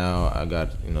right now I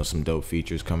got, some dope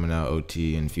features coming out,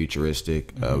 OT and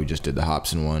Futuristic. Mm-hmm. We just did the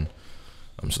Hobson one.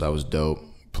 So that was dope.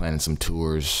 Planning some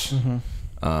tours. Mm-hmm.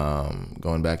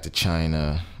 Going back to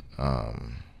China.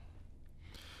 And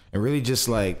really just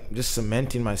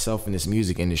cementing myself in this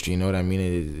music industry. You know what I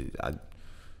mean?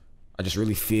 I just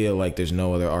really feel like there's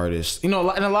no other artist. And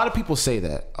a lot of people say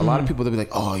that. A lot of people, they'll be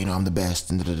like, oh, I'm the best.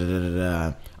 And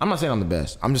da-da-da-da-da. I'm not saying I'm the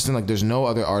best. I'm just saying like there's no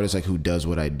other artist like who does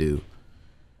what I do.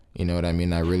 You know what I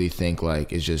mean? I really think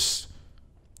like it's just,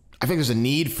 I think there's a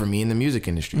need for me in the music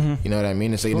industry. Mm-hmm. You know what I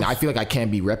mean? It's like, I feel like I can't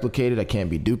be replicated. I can't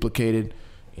be duplicated.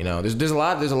 There's a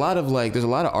lot of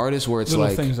artists where it's little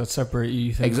like things that separate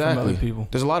you think, from other people.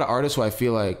 There's a lot of artists who I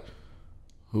feel like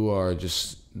who are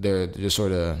they're just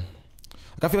sort of,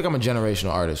 I feel like I'm a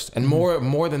generational artist, and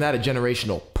more than that, a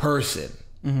generational person.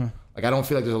 Mm-hmm. Like I don't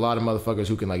feel like there's a lot of motherfuckers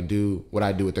who can like do what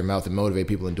I do with their mouth and motivate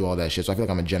people and do all that shit. So I feel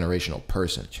like I'm a generational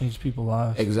person. Change people's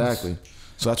lives. Exactly.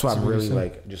 So that's why I'm really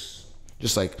like just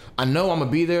like I know I'm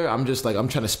gonna be there. I'm just like I'm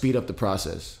trying to speed up the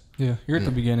process. Yeah, you're at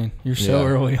the beginning. You're so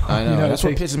early on. I know. That's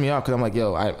what pisses me off because I'm like,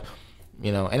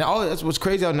 and that's what's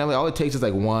crazy out in LA. All it takes is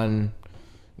like one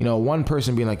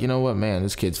person being like, you know what, man,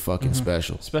 this kid's fucking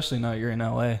special. Especially now you're in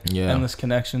LA. Yeah. Endless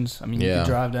connections. I mean, you can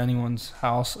drive to anyone's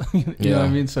house. you know what I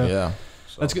mean? So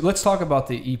let's talk about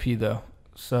the EP though.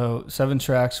 So 7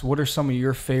 tracks. What are some of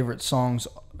your favorite songs?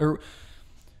 Or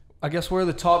I guess what are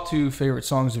the top 2 favorite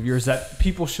songs of yours that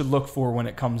people should look for when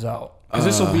it comes out? Because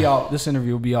this will be out. This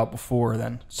interview will be out before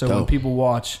then. So when people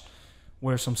watch,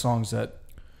 what are some songs that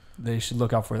they should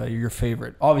look out for that are your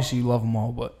favorite? Obviously, you love them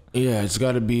all, but yeah, it's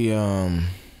got to be.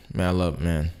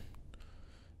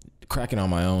 Cracking on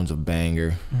My Own's a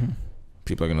banger. Mm-hmm.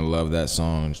 People are gonna love that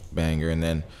song, it's a banger. And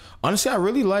then honestly, I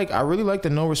really like the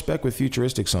No Respect with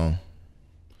Futuristic song.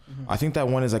 Mm-hmm. I think that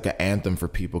one is like an anthem for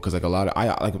people because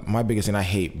like my biggest thing, I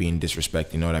hate being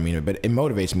disrespected, you know what I mean? But it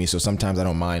motivates me, so sometimes I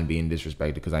don't mind being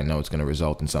disrespected because I know it's gonna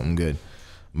result in something good.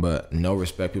 But No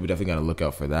Respect, people definitely got to look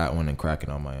out for that one and Crack It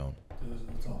on My Own.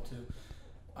 That's all too.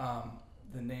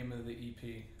 The name of the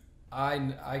EP,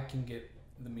 I can get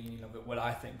the meaning of it, what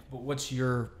I think, but what's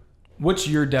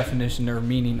your definition or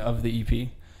meaning of the EP?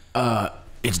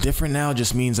 It's different now.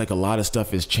 Just means like a lot of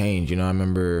stuff has changed. You know, I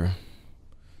remember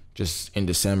just in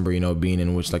December, you know, being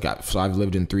in which like so I've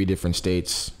lived in 3 different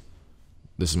states.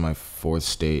 This is my 4th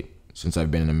state since I've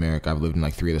been in America. I've lived in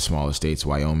like 3 of the smallest states: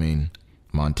 Wyoming,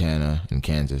 Montana, and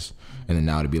Kansas. And then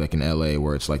now to be like in LA,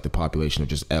 where it's like the population of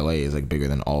just LA is like bigger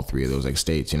than all 3 of those like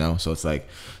states, you know? So it's like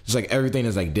everything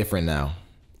is like different now.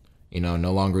 You know,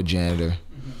 no longer a janitor.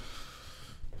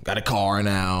 Got a car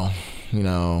now, you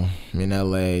know. In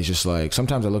LA, it's just like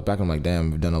sometimes I look back and I'm like,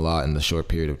 damn, we've done a lot in the short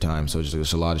period of time. So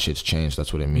just a lot of shit's changed.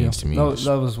 That's what it means to me. That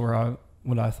was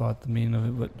what I thought the meaning of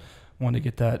it, but wanted to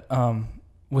get that.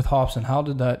 With Hobson, how'd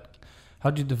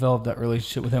you develop that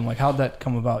relationship with him? Like, how'd that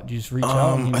come about? Did you just reach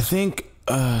out? I think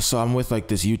so. I'm with like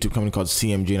this YouTube company called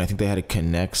CMG, and I think they had to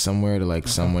connect somewhere to like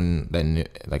someone that knew,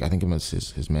 like I think it was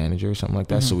his manager or something like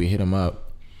that. So we hit him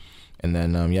up, and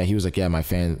then he was like, yeah, my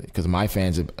fans, because my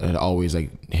fans had always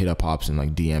like hit up Hobson,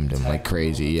 like DM'd him like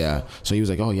crazy, yeah. So he was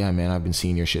like, oh yeah, man, I've been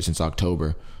seeing your shit since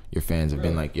October. Your fans have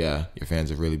been like, your fans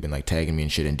have really been like tagging me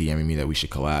and shit and DMing me that we should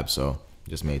collab. So it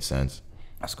just made sense.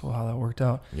 That's cool how that worked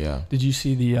out. Yeah. Did you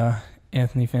see the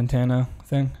Anthony Fantano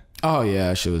thing? Oh yeah,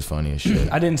 that shit was funny as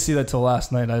shit. I didn't see that till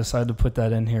last night. I decided to put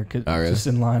that in here because really? Just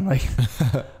in line. Like,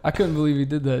 I couldn't believe he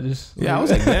did that. I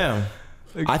was like, damn.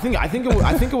 I think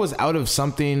it was out of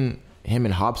something him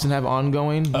and Hobson have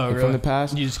ongoing from the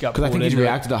past. You just got because I think he's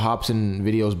reacted to Hobson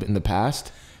videos in the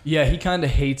past. Yeah, he kind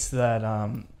of hates that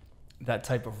that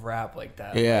type of rap like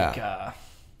that. Yeah.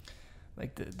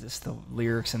 Like the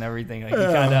lyrics and everything. Like he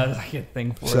kind of has like a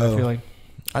thing for it. I feel like.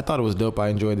 I thought it was dope. I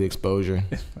enjoyed the exposure.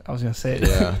 I was gonna say it.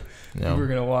 Yeah. We were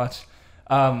gonna watch.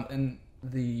 And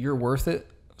You're Worth It.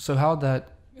 So how'd that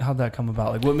come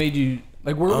about? Like, what made you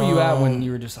like? Where were you at when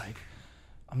you were just like,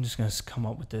 I'm just gonna come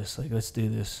up with this. Like, let's do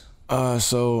this.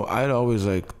 So I'd always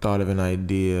like thought of an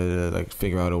idea to like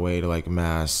figure out a way to like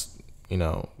mass, you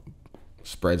know,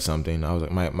 spread something. I was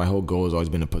like, my whole goal has always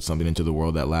been to put something into the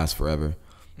world that lasts forever.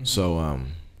 Mm-hmm. So I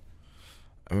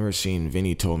remember seeing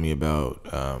Vinny told me about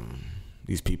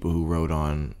these people who wrote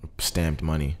on stamped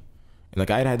money. And like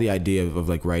I had the idea of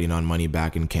like writing on money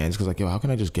back in Kansas, because like, yo, how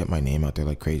can I just get my name out there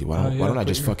like crazy? Why don't I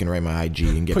just fucking write my IG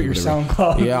and get put people your to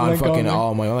SoundCloud? Yeah, on fucking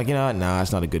all my. I'm like, you know what? Nah,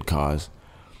 that's not a good cause.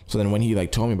 So then when he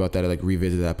like told me about that, I like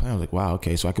revisited that plan. I was like, wow,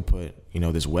 okay, so I could put, you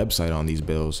know, this website on these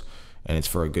bills, and it's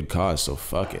for a good cause. So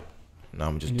fuck it, now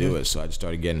I'm just do it. So I just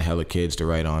started getting hella kids to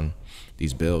write on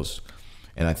these bills.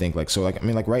 And I think like, so like, I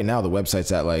mean, like right now the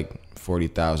website's at like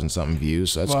 40,000 something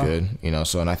views. So that's good, you know?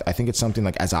 So, and I think it's something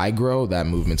like, as I grow, that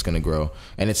movement's going to grow.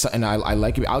 And I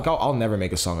like it. I'll never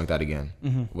make a song like that again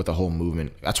with a whole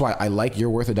movement. That's why I like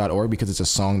YourWorthIt.org, because it's a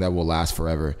song that will last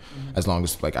forever. As long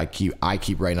as like I keep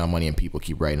writing on money and people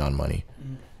keep writing on money,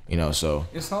 you know? So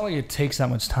it's not like it takes that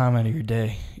much time out of your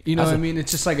day. You know what I mean?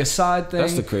 It's just like a side thing.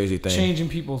 That's the crazy thing. Changing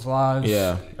people's lives.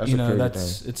 Yeah. That's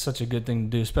thing. It's such a good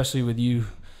thing to do, especially with you.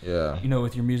 Yeah. You know,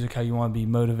 with your music, how you want to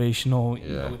be motivational. Yeah.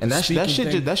 You know, and that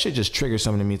shit just triggers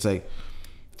something to me. It's like,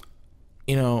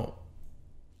 you know,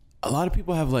 a lot of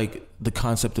people have like the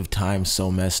concept of time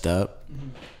so messed up. Mm-hmm.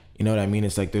 You know what I mean?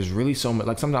 It's like there's really so much.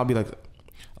 Like sometimes I'll be like,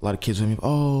 a lot of kids will be,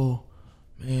 oh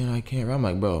man, I can't write. I'm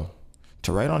like, bro,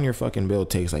 to write on your fucking bill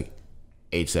takes like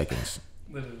 8 seconds.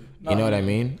 Literally. You know what I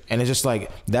mean? And it's just like,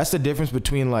 that's the difference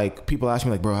between like people ask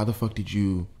me like, bro, how the fuck did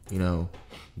you know,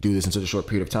 do this in such a short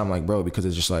period of time? Like, bro, because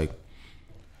it's just like,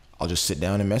 I'll just sit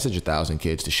down and message 1,000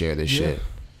 kids to share this shit.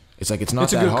 It's like, it's not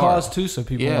that hard. It's a good cause too, so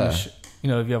people want to, you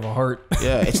know, if you have a heart.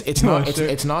 Yeah, it's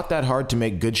not that hard to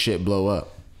make good shit blow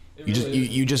up. You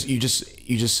just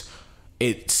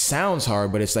it sounds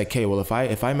hard, but it's like, okay, well,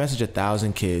 if I message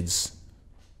 1,000 kids,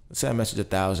 let's say I message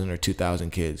 1,000 or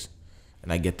 2,000 kids,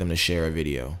 and I get them to share a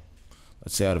video.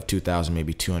 Let's say out of 2,000,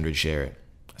 maybe 200 share it.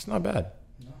 That's not bad.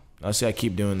 I'll say I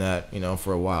keep doing that, you know,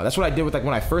 for a while. That's what I did with like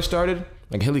when I first started.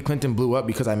 Like Hillary Clinton blew up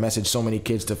because I messaged so many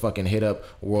kids to fucking hit up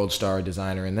World Star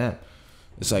Designer and that.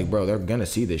 It's like, bro, they're gonna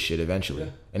see this shit eventually. Yeah.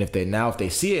 And if they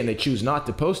see it and they choose not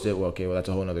to post it, well, okay, well that's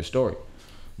a whole nother story.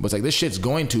 But it's like this shit's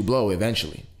going to blow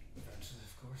eventually.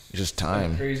 Of course. It's just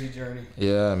time. It's a crazy journey.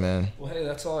 Yeah, man. Well, hey,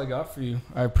 that's all I got for you.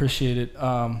 I appreciate it.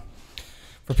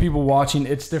 For people watching,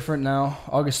 it's different now.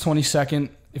 August 22nd.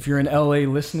 If you're in LA,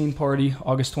 listening party,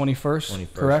 August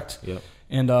 21st. Correct? Yep.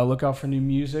 And look out for new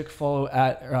music. Follow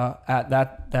at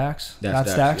that DAX.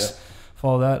 That's DAX. Yep.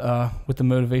 Follow that with the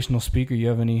motivational speaker. You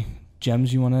have any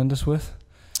gems you want to end us with?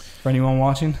 For anyone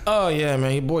watching? Oh yeah,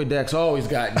 man, your boy Dex always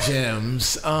got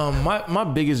gems. My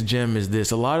biggest gem is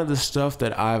this. A lot of the stuff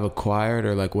that I've acquired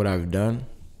or like what I've done,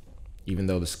 even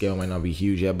though the scale might not be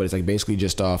huge yet, but it's like basically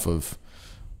just off of,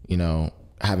 you know,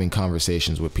 having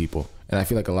conversations with people. And I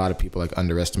feel like a lot of people like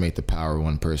underestimate the power of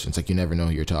one person. It's like you never know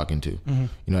who you're talking to. You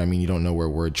know what I mean? You don't know where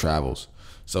word travels.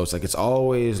 So it's like it's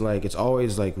always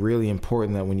like really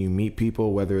important that when you meet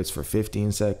people, whether it's for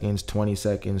 15 seconds, 20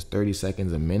 seconds, 30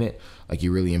 seconds, a minute, like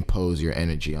you really impose your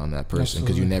energy on that person,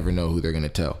 because you never know who they're gonna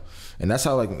tell. And that's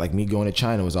how like me going to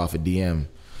China was off a DM.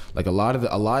 Like a lot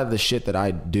of the shit that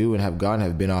I do and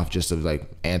have been off just of like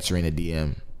answering a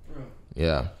DM.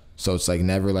 Yeah. So it's like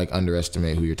never like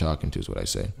underestimate who you're talking to is what I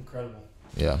say. Incredible.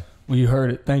 Yeah. Well, you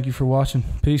heard it. Thank you for watching.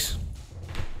 Peace.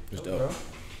 It's dope.